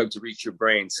fastest drug to reach your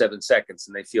brain, 7 seconds,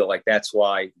 and they feel like that's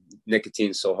why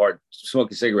nicotine is so hard.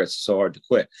 Smoking cigarettes is so hard to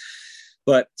quit.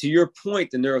 But to your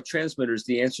point, the neurotransmitters,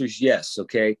 the answer is yes.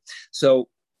 Okay, so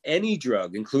any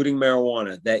drug, including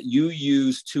marijuana, that you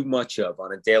use too much of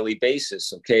on a daily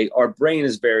basis, okay, our brain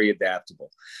is very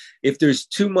adaptable. If there's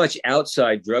too much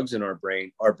outside drugs in our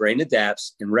brain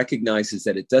adapts and recognizes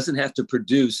that it doesn't have to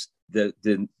produce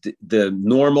the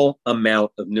normal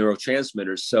amount of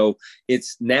neurotransmitters. So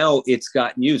it's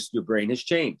gotten used. Your brain has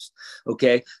changed.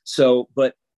 Okay. So,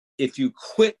 but if you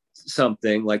quit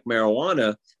something like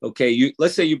marijuana, okay,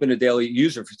 let's say you've been a daily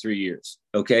user for 3 years,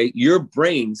 okay, your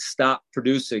brain stopped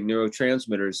producing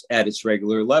neurotransmitters at its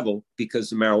regular level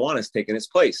because the marijuana has taken its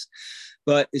place.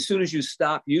 But as soon as you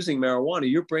stop using marijuana,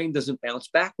 your brain doesn't bounce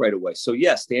back right away. So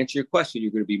yes, to answer your question,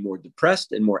 you're going to be more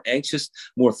depressed and more anxious,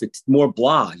 more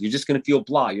blah. You're just going to feel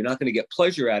blah. You're not going to get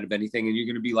pleasure out of anything, and you're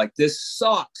going to be like, this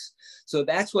sucks. So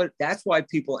that's why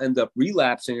people end up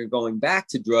relapsing or going back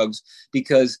to drugs,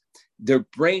 because their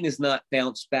brain is not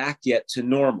bounced back yet to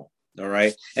normal. All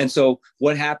right. And so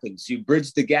what happens? You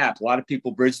bridge the gap. A lot of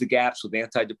people bridge the gaps with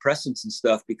antidepressants and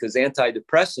stuff, because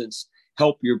antidepressants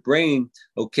help your brain,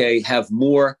 okay, have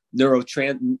more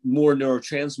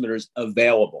neurotransmitters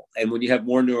available. And when you have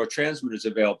more neurotransmitters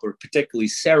available, particularly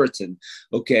serotonin,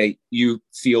 okay, you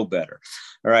feel better.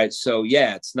 All right. So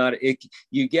yeah, it's not,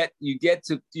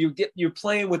 you're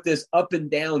playing with this up and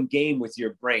down game with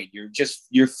your brain.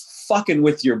 You're fucking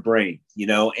with your brain,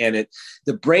 and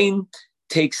the brain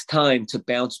takes time to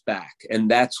bounce back.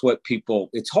 And that's what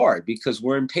it's hard because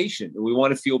we're impatient and we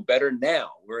want to feel better now.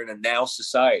 We're in a now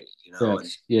society,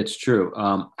 It's true.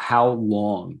 How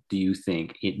long do you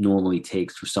think it normally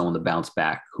takes for someone to bounce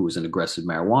back who is an aggressive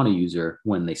marijuana user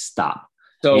when they stop?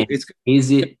 So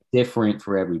is it different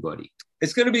for everybody?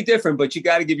 It's going to be different, but you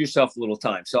got to give yourself a little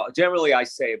time. So generally I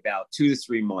say about 2 to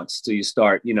 3 months till you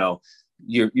start,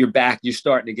 you're back, you're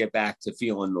starting to get back to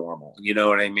feeling normal. You know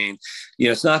what I mean?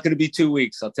 It's not going to be 2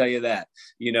 weeks. I'll tell you that.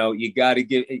 You got to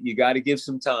give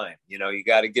some time. You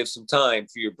got to give some time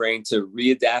for your brain to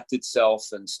readapt itself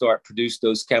and start produce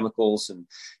those chemicals and,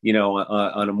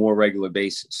 on a more regular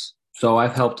basis. So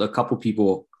I've helped a couple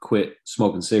people quit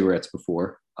smoking cigarettes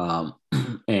before.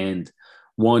 And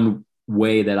one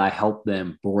way that I helped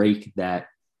them break that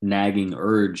nagging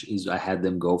urge is I had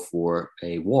them go for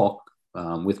a walk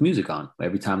with music on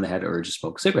every time they had an urge to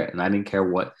smoke a cigarette. And I didn't care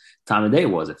what time of day it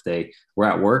was. If they were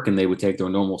at work and they would take their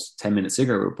normal 10-minute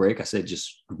cigarette break, I said,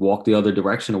 just walk the other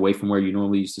direction away from where you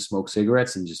normally used to smoke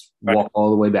cigarettes and just walk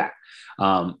all the way back.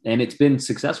 And it's been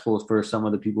successful for some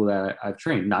of the people that I've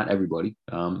trained, not everybody.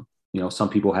 Some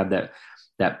people have that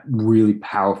really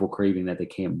powerful craving that they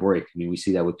can't break. I mean, we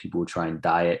see that with people who try and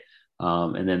diet,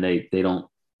 and then they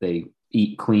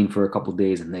eat clean for a couple of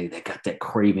days and they got that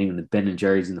craving, and the Ben and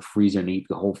Jerry's in the freezer and eat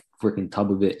the whole freaking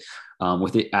tub of it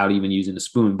without even using a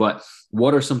spoon. But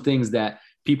what are some things that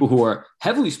people who are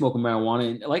heavily smoking marijuana,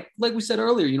 and like we said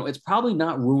earlier, it's probably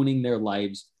not ruining their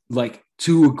lives like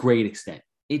to a great extent.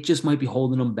 It just might be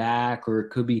holding them back, or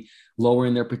it could be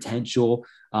lowering their potential,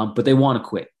 but they want to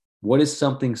quit. What is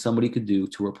something somebody could do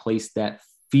to replace that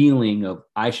feeling of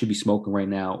I should be smoking right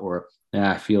now, or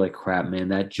I feel like crap, man,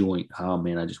 that joint, oh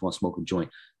man, I just want to smoke a joint?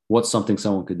 What's something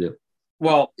someone could do?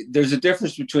 Well, there's a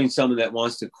difference between someone that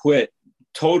wants to quit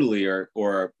totally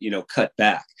or cut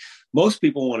back. Most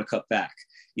people want to cut back,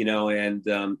 and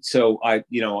so I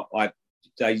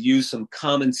use some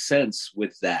common sense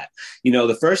with that.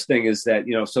 The first thing is that,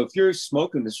 so if you're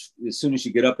smoking this as soon as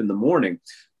you get up in the morning,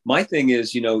 my thing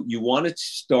is, you want to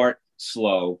start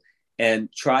slow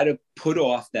and try to put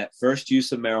off that first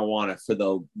use of marijuana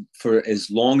for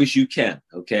as long as you can.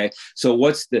 Okay. So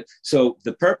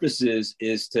the purpose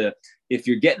is to, if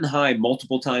you're getting high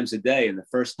multiple times a day and the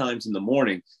first time's in the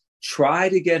morning, try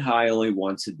to get high only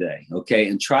once a day. Okay.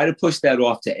 And try to push that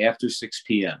off to after 6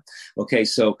 p.m. Okay.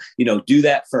 So, do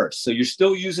that first. So you're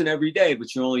still using every day,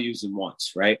 but you're only using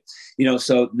once, right?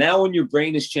 So now when your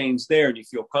brain has changed there and you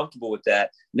feel comfortable with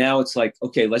that, now it's like,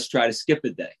 okay, let's try to skip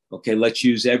a day. Okay. Let's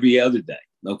use every other day.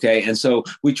 Okay. And so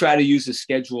we try to use a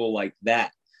schedule like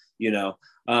that,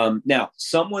 now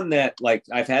someone that, like,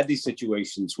 I've had these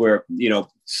situations where,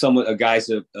 a guy's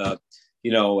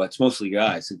it's mostly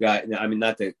guys. A guy, I mean,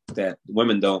 not that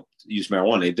women don't use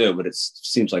marijuana, they do, but it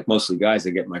seems like mostly guys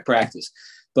that get my practice.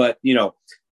 But,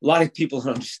 a lot of people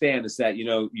don't understand is that,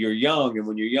 you're young, and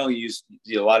when you're young,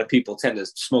 a lot of people tend to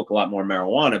smoke a lot more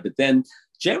marijuana, but then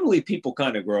generally people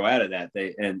kind of grow out of that.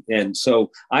 And so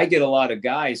I get a lot of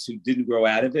guys who didn't grow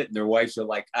out of it, and their wives are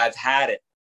like, I've had it.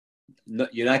 No,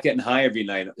 you're not getting high every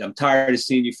night. I'm tired of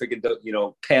seeing you freaking,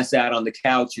 pass out on the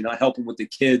couch. You're not helping with the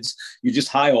kids. You're just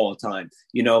high all the time.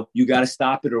 You got to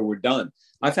stop it or we're done.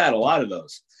 I've had a lot of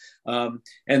those.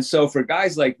 And so for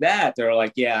guys like that, they're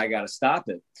like, yeah, I got to stop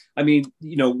it. I mean,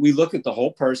 we look at the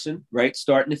whole person, right?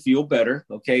 Starting to feel better.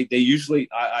 Okay. They usually,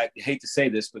 I hate to say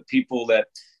this, but people that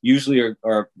usually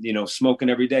are smoking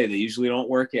every day, they usually don't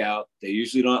work out. They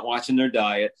usually not watching their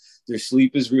diet. Their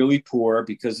sleep is really poor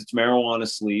because it's marijuana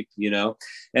sleep,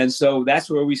 And so that's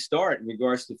where we start in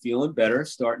regards to feeling better,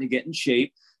 starting to get in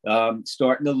shape,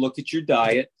 starting to look at your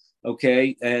diet.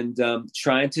 Okay. And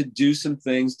trying to do some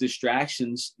things,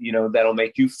 distractions, that'll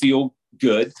make you feel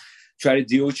good. Try to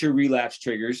deal with your relapse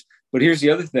triggers. But here's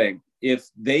the other thing. If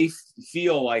they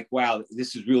feel like, wow,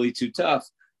 this is really too tough,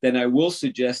 then I will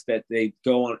suggest that they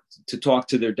go on to talk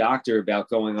to their doctor about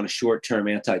going on a short-term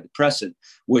antidepressant,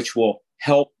 which will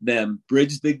help them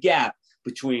bridge the gap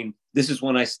between this is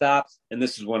when I stopped and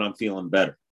this is when I'm feeling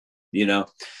better,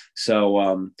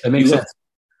 So that makes sense.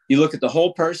 You look at the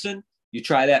whole person, you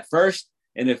try that first.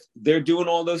 And if they're doing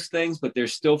all those things, but they're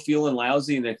still feeling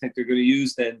lousy and they think they're going to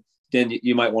use, then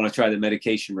you might want to try the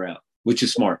medication route, which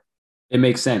is smart. It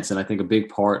makes sense. And I think a big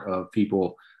part of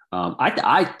people,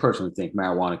 I personally think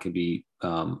marijuana can be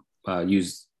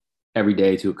used every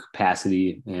day to a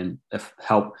capacity and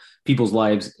help people's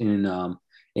lives in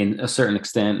a certain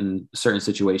extent in certain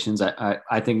situations.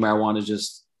 I think marijuana is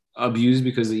just abused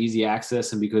because of easy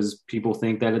access and because people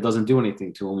think that it doesn't do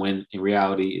anything to them when in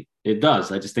reality it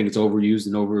does. I just think it's overused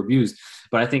and overabused.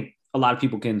 But I think a lot of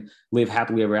people can live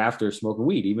happily ever after smoking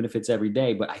weed, even if it's every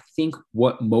day. But I think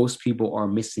what most people are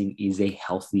missing is a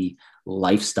healthy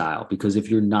lifestyle, because if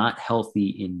you're not healthy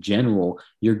in general,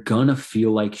 you're going to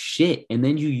feel like shit. And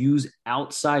then you use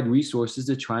outside resources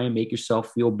to try and make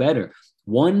yourself feel better.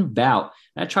 One bout,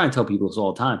 I try and tell people this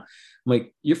all the time,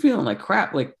 like, you're feeling like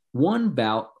crap. Like, one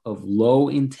bout of low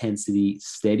intensity,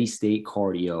 steady state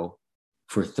cardio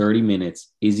for 30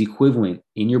 minutes is equivalent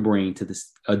in your brain to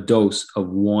a dose of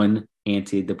one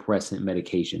antidepressant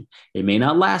medication. It may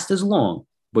not last as long,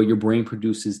 but your brain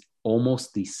produces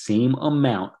almost the same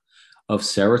amount of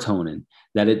serotonin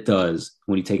that it does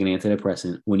when you take an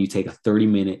antidepressant, when you take a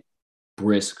 30-minute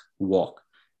brisk walk.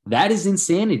 That is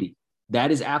insanity.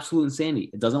 That is absolute insanity.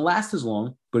 It doesn't last as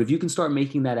long, but if you can start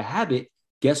making that a habit,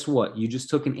 guess what? You just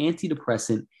took an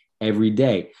antidepressant every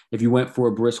day. If you went for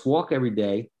a brisk walk every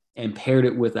day and paired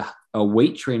it with a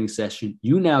weight training session,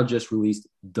 you now just released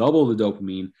double the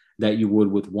dopamine that you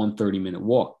would with one 30-minute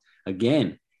walk.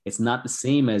 Again, it's not the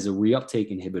same as a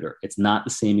reuptake inhibitor. It's not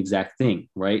the same exact thing,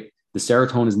 right? The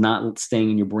serotonin is not staying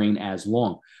in your brain as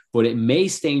long, but it may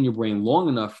stay in your brain long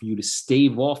enough for you to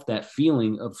stave off that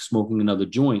feeling of smoking another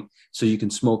joint so you can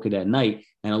smoke it at night.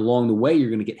 And along the way, you're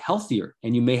going to get healthier,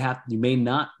 and you may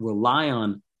not rely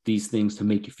on these things to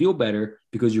make you feel better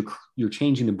because you're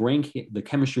changing the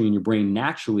chemistry in your brain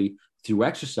naturally through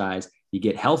exercise. You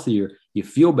get healthier, you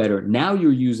feel better. Now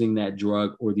you're using that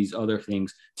drug or these other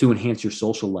things to enhance your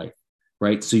social life,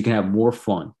 right? So you can have more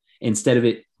fun. Instead of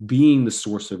it being the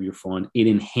source of your fun, it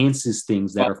enhances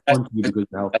things that are fun to you because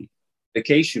you're healthy.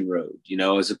 Vacation road,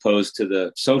 as opposed to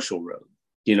the social road.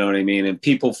 You know what I mean? And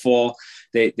people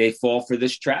they fall for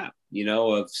this trap,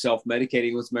 of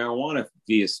self-medicating with marijuana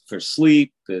for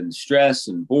sleep and stress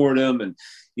and boredom. And,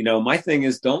 my thing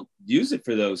is, don't use it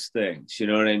for those things. You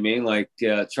know what I mean? Like,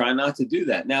 try not to do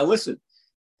that. Now, listen,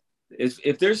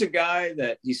 if there's a guy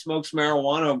that he smokes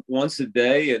marijuana once a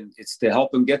day and it's to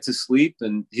help him get to sleep,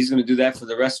 and he's going to do that for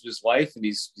the rest of his life, and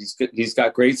he's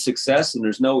got great success and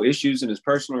there's no issues in his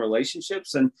personal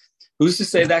relationships, and Who's to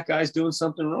say that guy's doing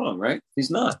something wrong, right?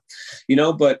 He's not,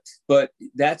 but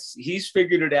he's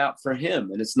figured it out for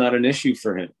him, and it's not an issue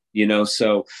for him, and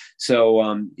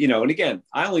again,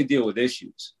 I only deal with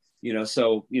issues,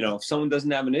 if someone doesn't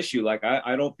have an issue, like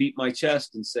I don't beat my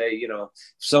chest and say, if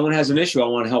someone has an issue, I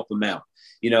want to help them out,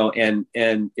 and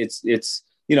it's,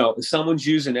 if someone's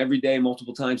using every day,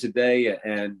 multiple times a day,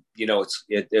 and,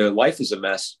 their life is a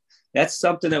mess, that's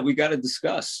something that we got to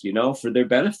discuss, for their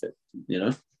benefit,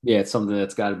 Yeah, it's something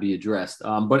that's got to be addressed.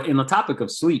 But in the topic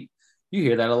of sleep, you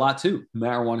hear that a lot too.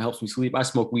 Marijuana helps me sleep. I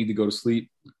smoke weed to go to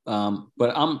sleep.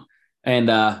 But I'm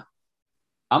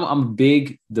a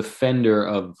big defender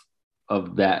of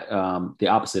that. The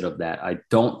opposite of that. I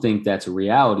don't think that's a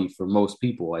reality for most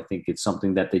people. I think it's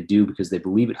something that they do because they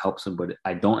believe it helps them, but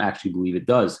I don't actually believe it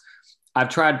does. I've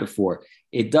tried before.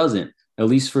 It doesn't, at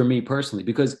least for me personally,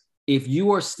 because if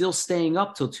you are still staying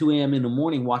up till 2 a.m. in the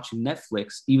morning watching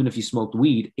Netflix, even if you smoked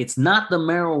weed, it's not the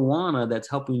marijuana that's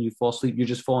helping you fall asleep. You're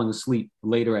just falling asleep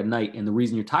later at night. And the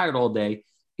reason you're tired all day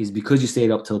is because you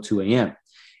stayed up till 2 a.m.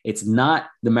 It's not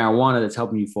the marijuana that's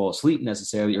helping you fall asleep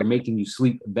necessarily or making you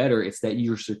sleep better. It's that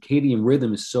your circadian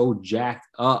rhythm is so jacked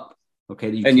up, okay,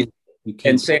 that you can't.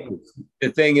 And say,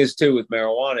 the thing is, too, with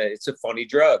marijuana, it's a funny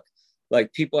drug.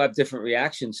 Like, people have different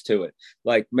reactions to it.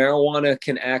 Like, marijuana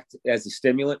can act as a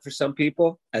stimulant for some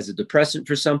people, as a depressant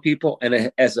for some people,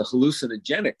 and as a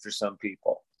hallucinogenic for some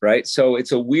people, right? So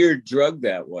it's a weird drug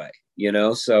that way,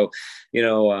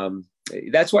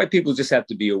 that's why people just have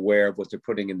to be aware of what they're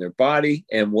putting in their body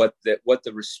and what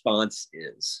the response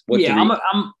is.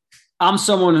 I'm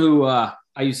someone who I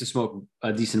used to smoke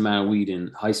a decent amount of weed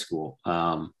in high school,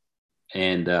 but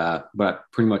I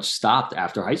pretty much stopped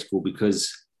after high school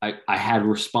because I had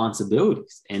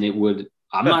responsibilities, and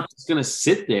I'm not just going to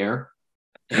sit there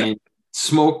and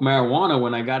smoke marijuana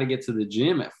when I got to get to the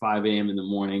gym at 5 a.m. in the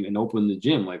morning and open the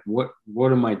gym. Like, what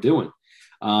am I doing?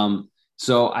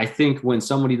 So I think when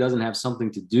somebody doesn't have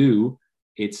something to do,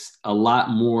 it's a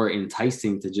lot more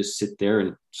enticing to just sit there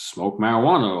and smoke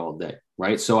marijuana all day,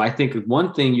 right? So I think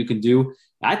one thing you can do,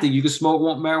 I think you can smoke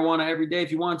marijuana every day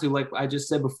if you want to, like I just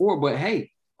said before, but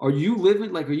hey, are you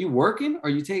living, like, are you working? Are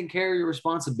you taking care of your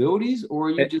responsibilities, or are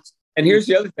you just? And here's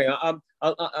the other thing.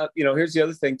 Here's the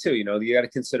other thing too. You got to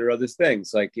consider other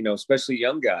things, like, especially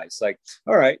young guys. Like,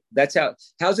 all right,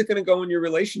 how's it going to go in your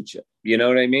relationship? You know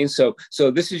what I mean? So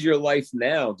this is your life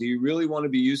now. Do you really want to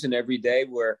be using every day?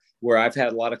 Where I've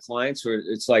had a lot of clients where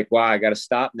it's like, wow, I got to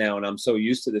stop now, and I'm so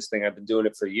used to this thing. I've been doing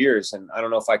it for years, and I don't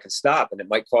know if I can stop, and it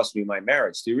might cost me my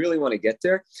marriage. Do you really want to get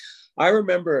there? I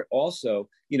remember also,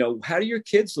 how do your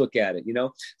kids look at it?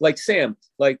 Like Sam,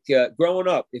 growing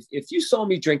up, if you saw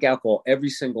me drink alcohol every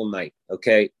single night,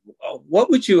 okay, what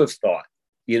would you have thought?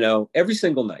 Every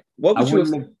single night, what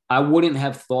would I wouldn't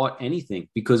have thought anything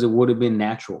because it would have been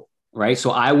natural, right?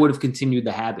 So I would have continued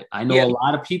the habit. I know a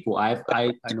lot of people. I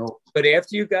know. But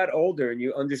after you got older and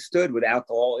you understood what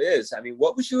alcohol is, I mean,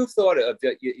 what would you have thought of?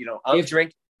 I'm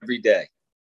drinking every day.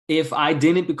 If I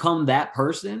didn't become that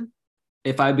person,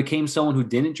 if I became someone who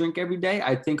didn't drink every day,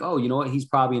 I'd think, oh, you know what? He's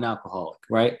probably an alcoholic,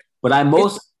 right? But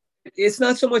it's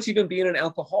not so much even being an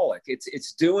alcoholic.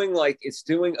 It's doing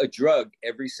a drug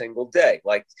every single day.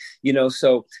 Like,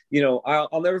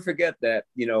 I'll never forget that,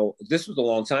 this was a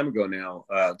long time ago now.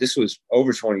 This was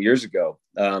over 20 years ago.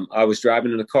 I was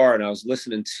driving in a car and I was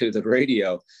listening to the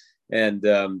radio, and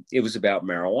it was about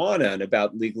marijuana and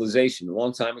about legalization a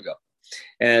long time ago.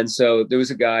 And so there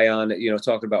was a guy on,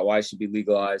 talking about why it should be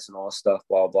legalized and all this stuff,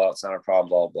 blah, blah. It's not a problem,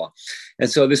 blah, blah. And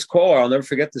so this caller, I'll never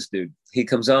forget this dude. He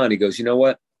comes on, he goes, you know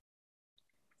what?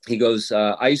 He goes,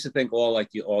 I used to think all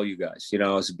you guys, I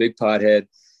was a big pothead,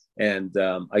 and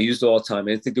I used it all the time.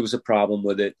 I didn't think there was a problem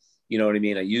with it. You know what I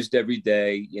mean? I used every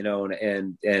day,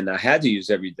 and I had to use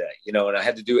every day, and I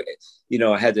had to do it.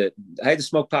 I had to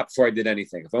smoke pot before I did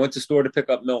anything. If I went to the store to pick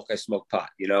up milk, I smoked pot,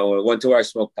 I went to where I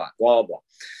smoked pot, blah, blah.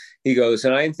 He goes,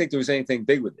 and I didn't think there was anything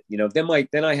big with it.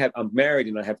 I'm married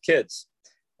and I have kids.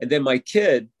 And then my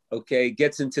kid, okay,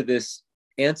 gets into this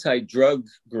anti-drug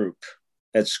group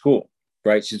at school,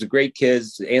 right? She's a great kid,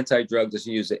 anti-drug,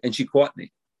 doesn't use it. And she caught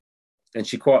me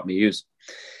using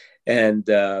it. And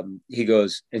he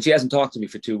goes, and she hasn't talked to me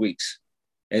for 2 weeks.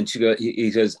 And he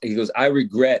goes, I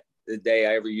regret the day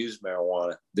I ever used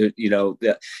marijuana.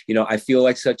 I feel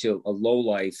like such a low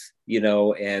life,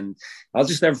 and I'll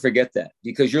just never forget that,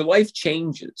 because your life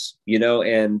changes,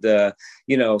 and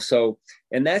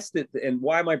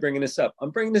why am I bringing this up?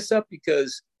 I'm bringing this up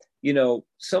because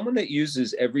someone that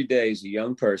uses every day as a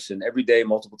young person, every day,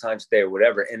 multiple times a day or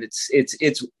whatever, and it's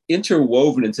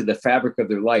interwoven into the fabric of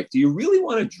their life. Do you really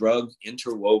want a drug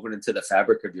interwoven into the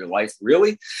fabric of your life?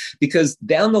 Really? Because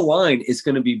down the line, it's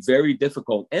going to be very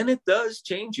difficult, and it does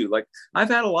change you. Like, I've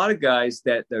had a lot of guys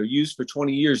that are used for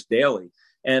 20 years daily,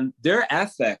 and their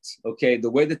affect, okay,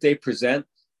 the way that they present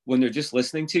when they're just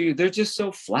listening to you, they're just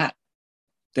so flat.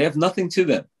 They have nothing to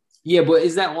them. Yeah, but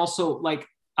is that also like,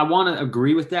 I want to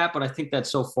agree with that, but I think that's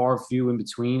so far few in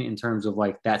between in terms of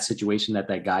like that situation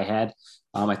that guy had.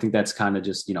 I think that's kind of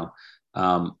just,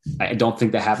 I don't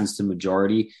think that happens to the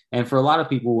majority. And for a lot of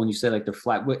people, when you say like they're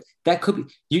flat, that could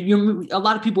be, a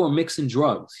lot of people are mixing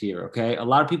drugs here. Okay. A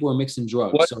lot of people are mixing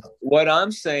drugs. What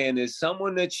I'm saying is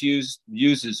someone that's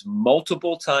uses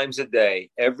multiple times a day,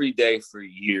 every day for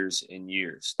years and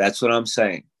years. That's what I'm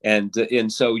saying. And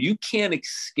so you can't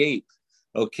escape,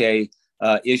 okay,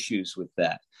 issues with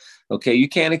that. Okay, you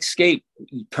can't escape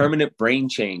permanent brain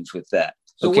change with that.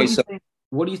 So okay,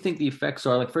 what do you think the effects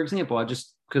are? Like, for example,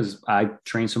 because I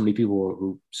train so many people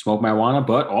who smoke marijuana,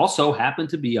 but also happen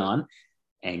to be on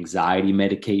anxiety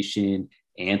medication,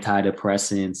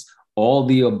 antidepressants, all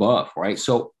the above, right?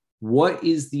 So what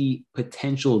is the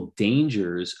potential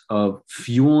dangers of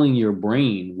fueling your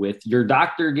brain with, your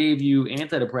doctor gave you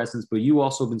antidepressants, but you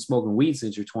also been smoking weed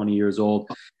since you're 20 years old,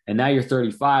 and now you're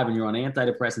 35 and you're on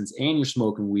antidepressants and you're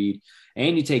smoking weed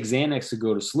and you take Xanax to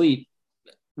go to sleep.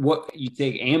 What you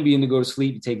take Ambien to go to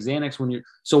sleep, you take Xanax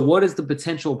so what is the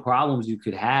potential problems you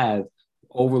could have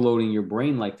overloading your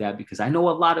brain like that? Because I know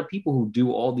a lot of people who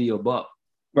do all the above.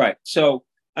 Right. So,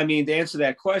 I mean, to answer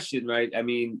that question, right, I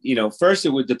mean, first it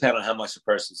would depend on how much the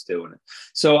person's doing it.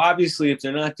 So obviously, if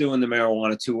they're not doing the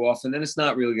marijuana too often, then it's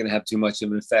not really going to have too much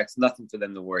of an effect. Nothing for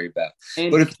them to worry about.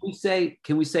 And but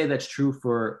can we say that's true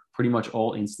for pretty much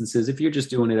all instances? If you're just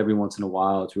doing it every once in a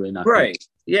while, it's really not right. Good.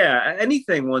 Yeah,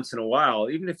 anything once in a while,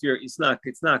 even if it's not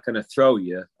going to throw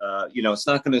you. It's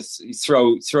not going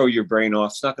to throw your brain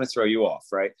off. It's not going to throw you off,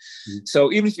 right? Mm-hmm.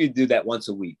 So even if you do that once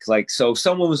a week, like, so if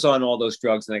someone was on all those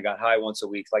drugs and they got high once a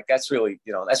week, like that's really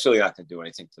not going to do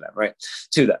anything to them, right?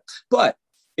 To them. But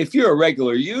if you're a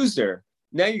regular user,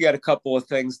 now you got a couple of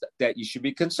things that you should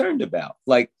be concerned about,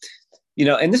 like,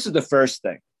 and this is the first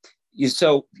thing.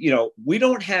 We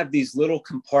don't have these little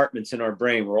compartments in our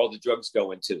brain where all the drugs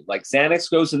go into. Like Xanax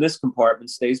goes in this compartment,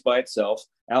 stays by itself.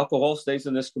 Alcohol stays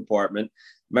in this compartment.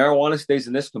 Marijuana stays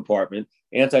in this compartment.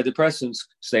 Antidepressants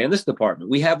stay in this department.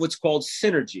 We have what's called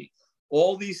synergy.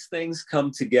 All these things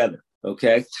come together.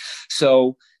 Okay.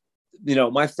 So,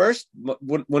 my first,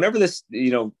 whenever this,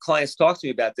 clients talk to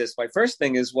me about this, my first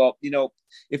thing is, well,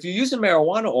 if you're using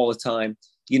marijuana all the time,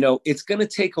 it's going to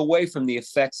take away from the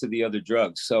effects of the other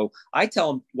drugs. So I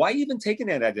tell them, why even taking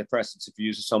antidepressants if you're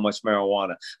using so much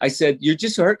marijuana? I said, you're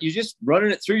just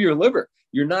running it through your liver.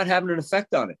 You're not having an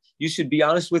effect on it. You should be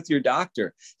honest with your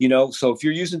doctor. So if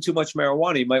you're using too much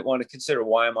marijuana, you might want to consider,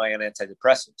 why am I on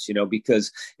antidepressants?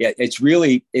 Because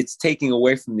it's taking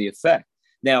away from the effect.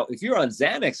 Now, if you're on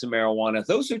Xanax and marijuana,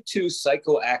 those are two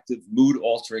psychoactive,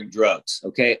 mood-altering drugs.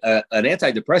 Okay, an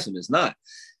antidepressant is not.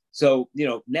 So,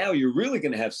 now you're really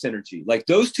going to have synergy. Like,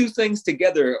 those two things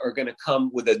together are going to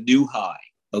come with a new high.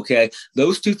 Okay.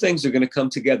 Those two things are going to come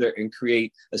together and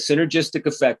create a synergistic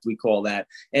effect. We call that.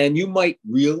 And you might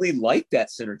really like that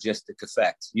synergistic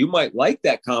effect. You might like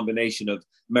that combination of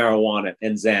marijuana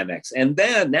and Xanax. And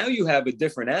then now you have a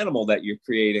different animal that you're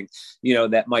creating,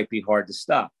 that might be hard to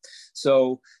stop.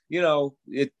 So,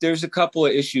 there's a couple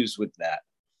of issues with that.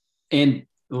 And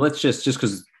let's just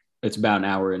because it's about an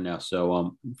hour in now.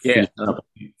 So,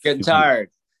 getting tired.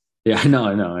 Yeah, I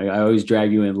know. I always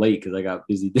drag you in late because I got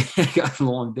busy days. I got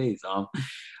long days.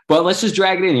 But let's just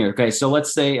drag it in here. Okay. So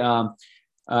let's say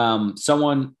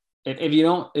someone, if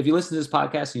you listen to this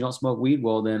podcast and you don't smoke weed,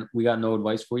 well, then we got no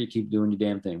advice for you. Keep doing your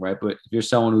damn thing. Right. But if you're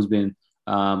someone who's been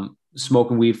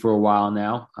smoking weed for a while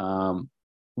now,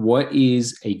 what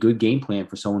is a good game plan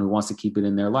for someone who wants to keep it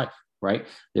in their life? Right.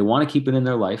 They want to keep it in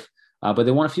their life. But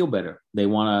they want to feel better. They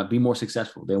want to be more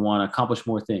successful. They want to accomplish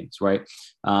more things, right?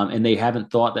 And they haven't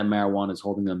thought that marijuana is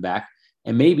holding them back.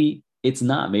 And maybe it's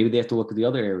not. Maybe they have to look at the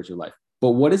other areas of life.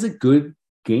 But what is a good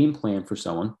game plan for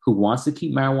someone who wants to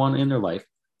keep marijuana in their life,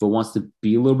 but wants to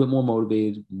be a little bit more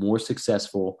motivated, more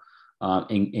successful,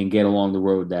 and get along the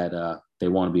road that they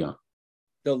want to be on?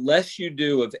 The less you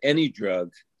do of any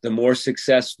drug, the more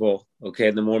successful, okay,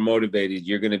 the more motivated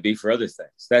you're going to be for other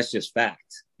things. That's just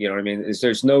fact. You know what I mean?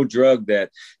 There's no drug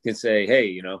that can say,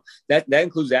 hey, that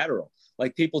includes Adderall.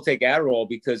 like people take Adderall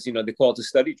because, they call it a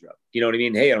study drug. You know what I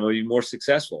mean? Hey, I'm going to be more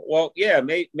successful. Well, yeah,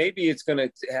 maybe it's going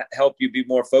to help you be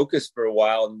more focused for a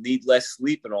while and need less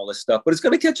sleep and all this stuff, but it's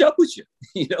going to catch up with you.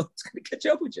 It's going to catch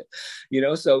up with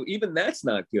you. So even that's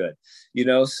not good,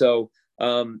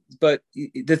 but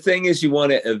the thing is, you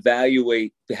want to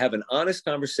evaluate, have an honest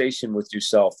conversation with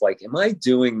yourself. Like, am I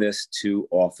doing this too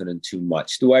often and too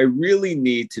much? Do I really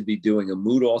need to be doing a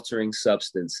mood altering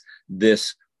substance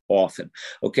this often?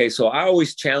 Okay. So I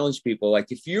always challenge people,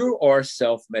 like, if you are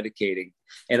self-medicating,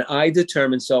 and I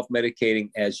determine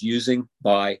self-medicating as using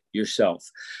by yourself,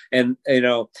 and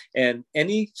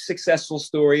any successful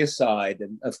story aside,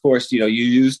 and of course, you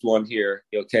used one here,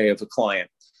 okay, of a client,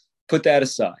 put that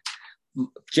aside.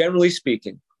 Generally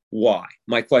speaking, why?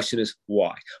 My question is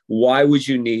why? Why would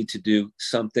you need to do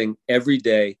something every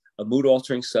day, a mood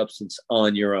altering substance,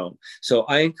 on your own? So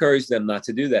I encourage them not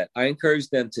to do that. I encourage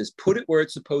them to put it where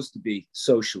it's supposed to be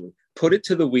socially. Put it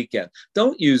to the weekend.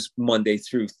 Don't use Monday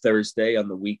through Thursday on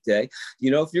the weekday.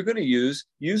 If you're going to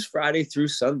use Friday through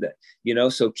Sunday,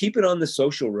 so keep it on the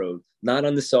social road, not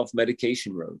on the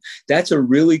self-medication road. That's a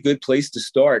really good place to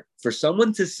start for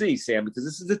someone to see, Sam, because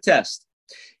this is a test.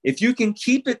 If you can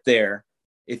keep it there,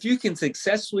 if you can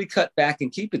successfully cut back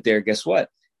and keep it there, guess what?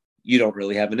 You don't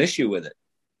really have an issue with it.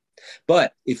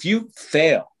 But if you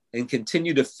fail and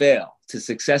continue to fail to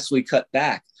successfully cut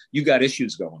back, you got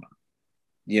issues going on,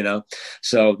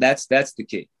 So that's the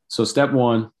key. So step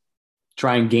one,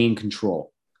 try and gain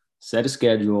control. Set a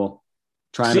schedule.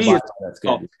 Try and abide by that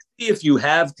schedule. See if you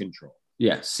have control.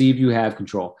 Yeah, see if you have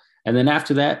control. And then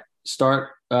after that,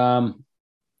 start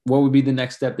what would be the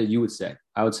next step that you would say?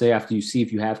 I would say after you see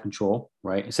if you have control,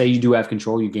 right? Say you do have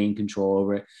control, you gain control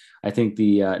over it. I think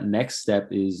the next step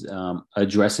is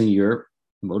addressing your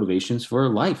motivations for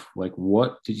life. Like,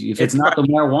 if it's not the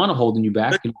marijuana holding you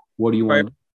back, what do you want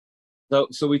to do?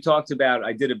 So we talked about,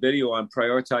 I did a video on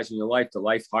prioritizing your life, the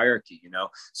life hierarchy,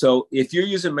 So if you're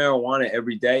using marijuana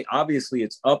every day, obviously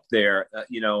it's up there,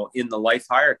 in the life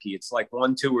hierarchy. It's like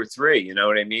 1, 2, or 3, you know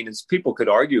what I mean? People could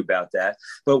argue about that,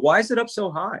 but why is it up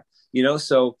so high?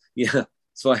 So, yeah,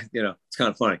 it's like, it's kind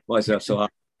of funny. Why is it up so high?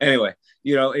 Anyway,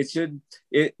 it shouldn't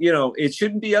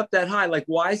be up that high. Like,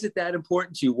 why is it that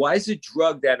important to you? Why is a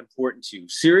drug that important to you?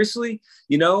 Seriously,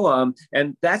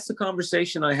 and that's the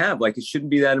conversation I have. Like, it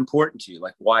shouldn't be that important to you.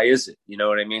 Like, why is it? You know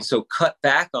what I mean? So cut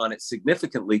back on it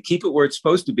significantly. Keep it where it's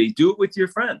supposed to be. Do it with your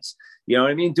friends. You know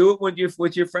what I mean? Do it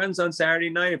with your friends on Saturday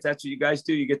night. If that's what you guys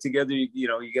do, you get together,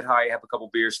 you get high, you have a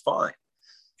couple beers, fine.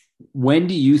 When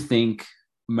do you think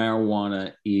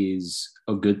marijuana is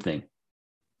a good thing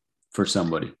for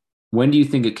somebody? When do you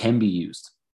think it can be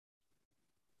used?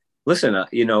 Listen,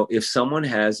 if someone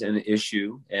has an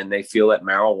issue and they feel that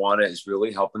marijuana is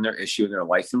really helping their issue and their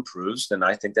life improves, then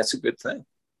I think that's a good thing.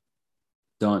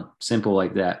 Done. Simple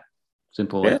like that.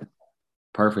 Simple. Yeah. Like that.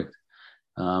 Perfect.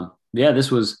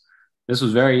 This was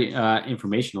very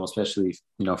informational, especially,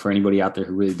 for anybody out there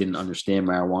who really didn't understand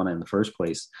marijuana in the first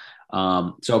place.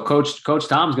 So Coach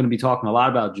Tom's going to be talking a lot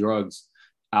about drugs,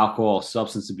 alcohol,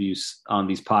 substance abuse on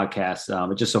these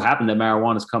podcasts. It just so happened that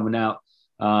marijuana is coming out,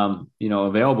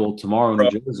 available tomorrow in New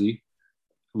Jersey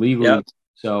legally. Yep.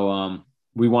 So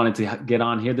we wanted to get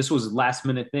on here. This was a last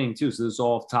minute thing too. So this is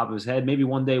all off the top of his head. Maybe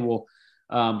one day we'll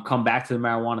come back to the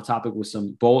marijuana topic with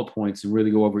some bullet points and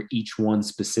really go over each one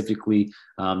specifically,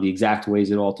 the exact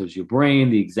ways it alters your brain,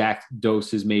 the exact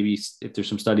doses, maybe if there's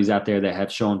some studies out there that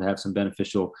have shown to have some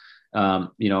beneficial,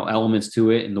 elements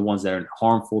to it, and the ones that are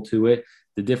harmful to it.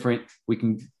 We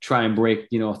can try and break,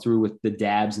 through with the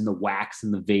dabs and the wax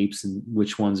and the vapes and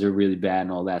which ones are really bad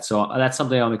and all that. So that's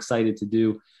something I'm excited to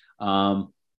do. And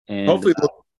hopefully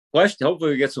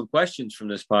we get some questions from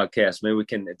this podcast. Maybe we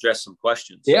can address some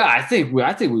questions. Yeah, I think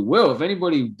we will. If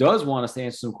anybody does want us to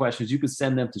answer some questions, you can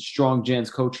send them to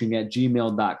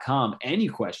stronggentscoaching@gmail.com. Any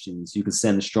questions, you can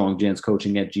send to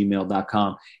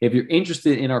stronggentscoaching@gmail.com. If you're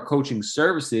interested in our coaching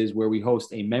services, where we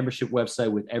host a membership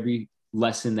website with every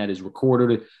lesson that is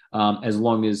recorded, as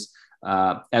well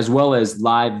as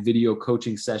live video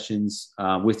coaching sessions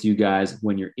with you guys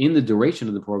when you're in the duration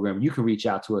of the program, you can reach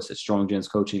out to us at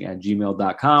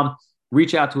stronggentscoaching@gmail.com.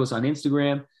 Reach out to us on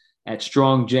Instagram at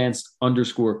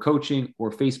stronggents_coaching or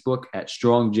Facebook at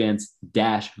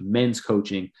stronggents-men's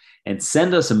coaching, and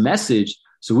send us a message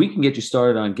so we can get you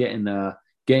started on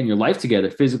getting your life together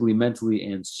physically, mentally,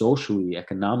 and socially,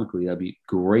 economically. That'd be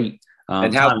great.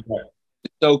 And how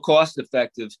so cost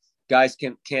effective. Guys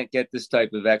can't get this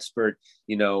type of expert,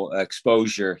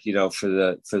 exposure, for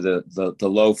the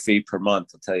low fee per month.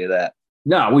 I'll tell you that.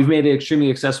 No, we've made it extremely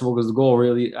accessible because the goal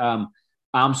really,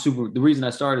 The reason I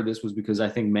started this was because I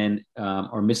think men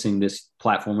are missing this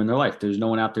platform in their life. There's no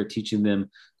one out there teaching them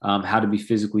how to be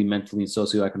physically, mentally, and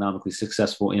socioeconomically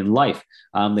successful in life.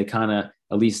 They kind of,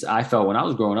 at least I felt when I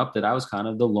was growing up, that I was kind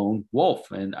of the lone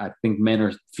wolf. And I think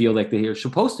feel like they are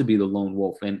supposed to be the lone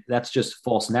wolf. And that's just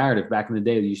false narrative. Back in the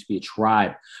day, there used to be a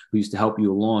tribe who used to help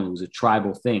you along. It was a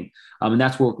tribal thing. And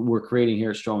that's what we're creating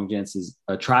here at Strong Gents, is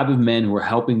a tribe of men who are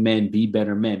helping men be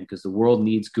better men, because the world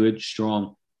needs good,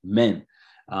 strong men.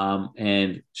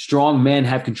 And strong men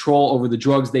have control over the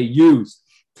drugs they use.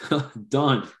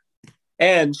 Done.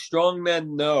 And strong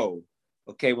men know,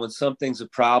 okay, when something's a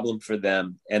problem for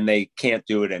them and they can't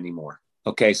do it anymore.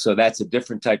 Okay, so that's a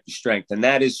different type of strength, and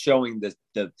that is showing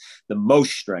the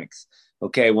most strength.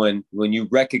 Okay, when you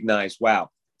recognize,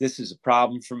 wow, this is a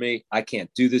problem for me, I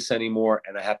can't do this anymore,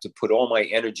 and I have to put all my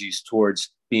energies towards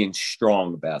being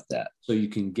strong about that. So you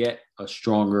can get a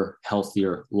stronger,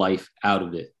 healthier life out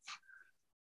of it.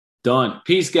 Done.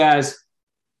 Peace, guys.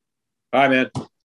 All right, man.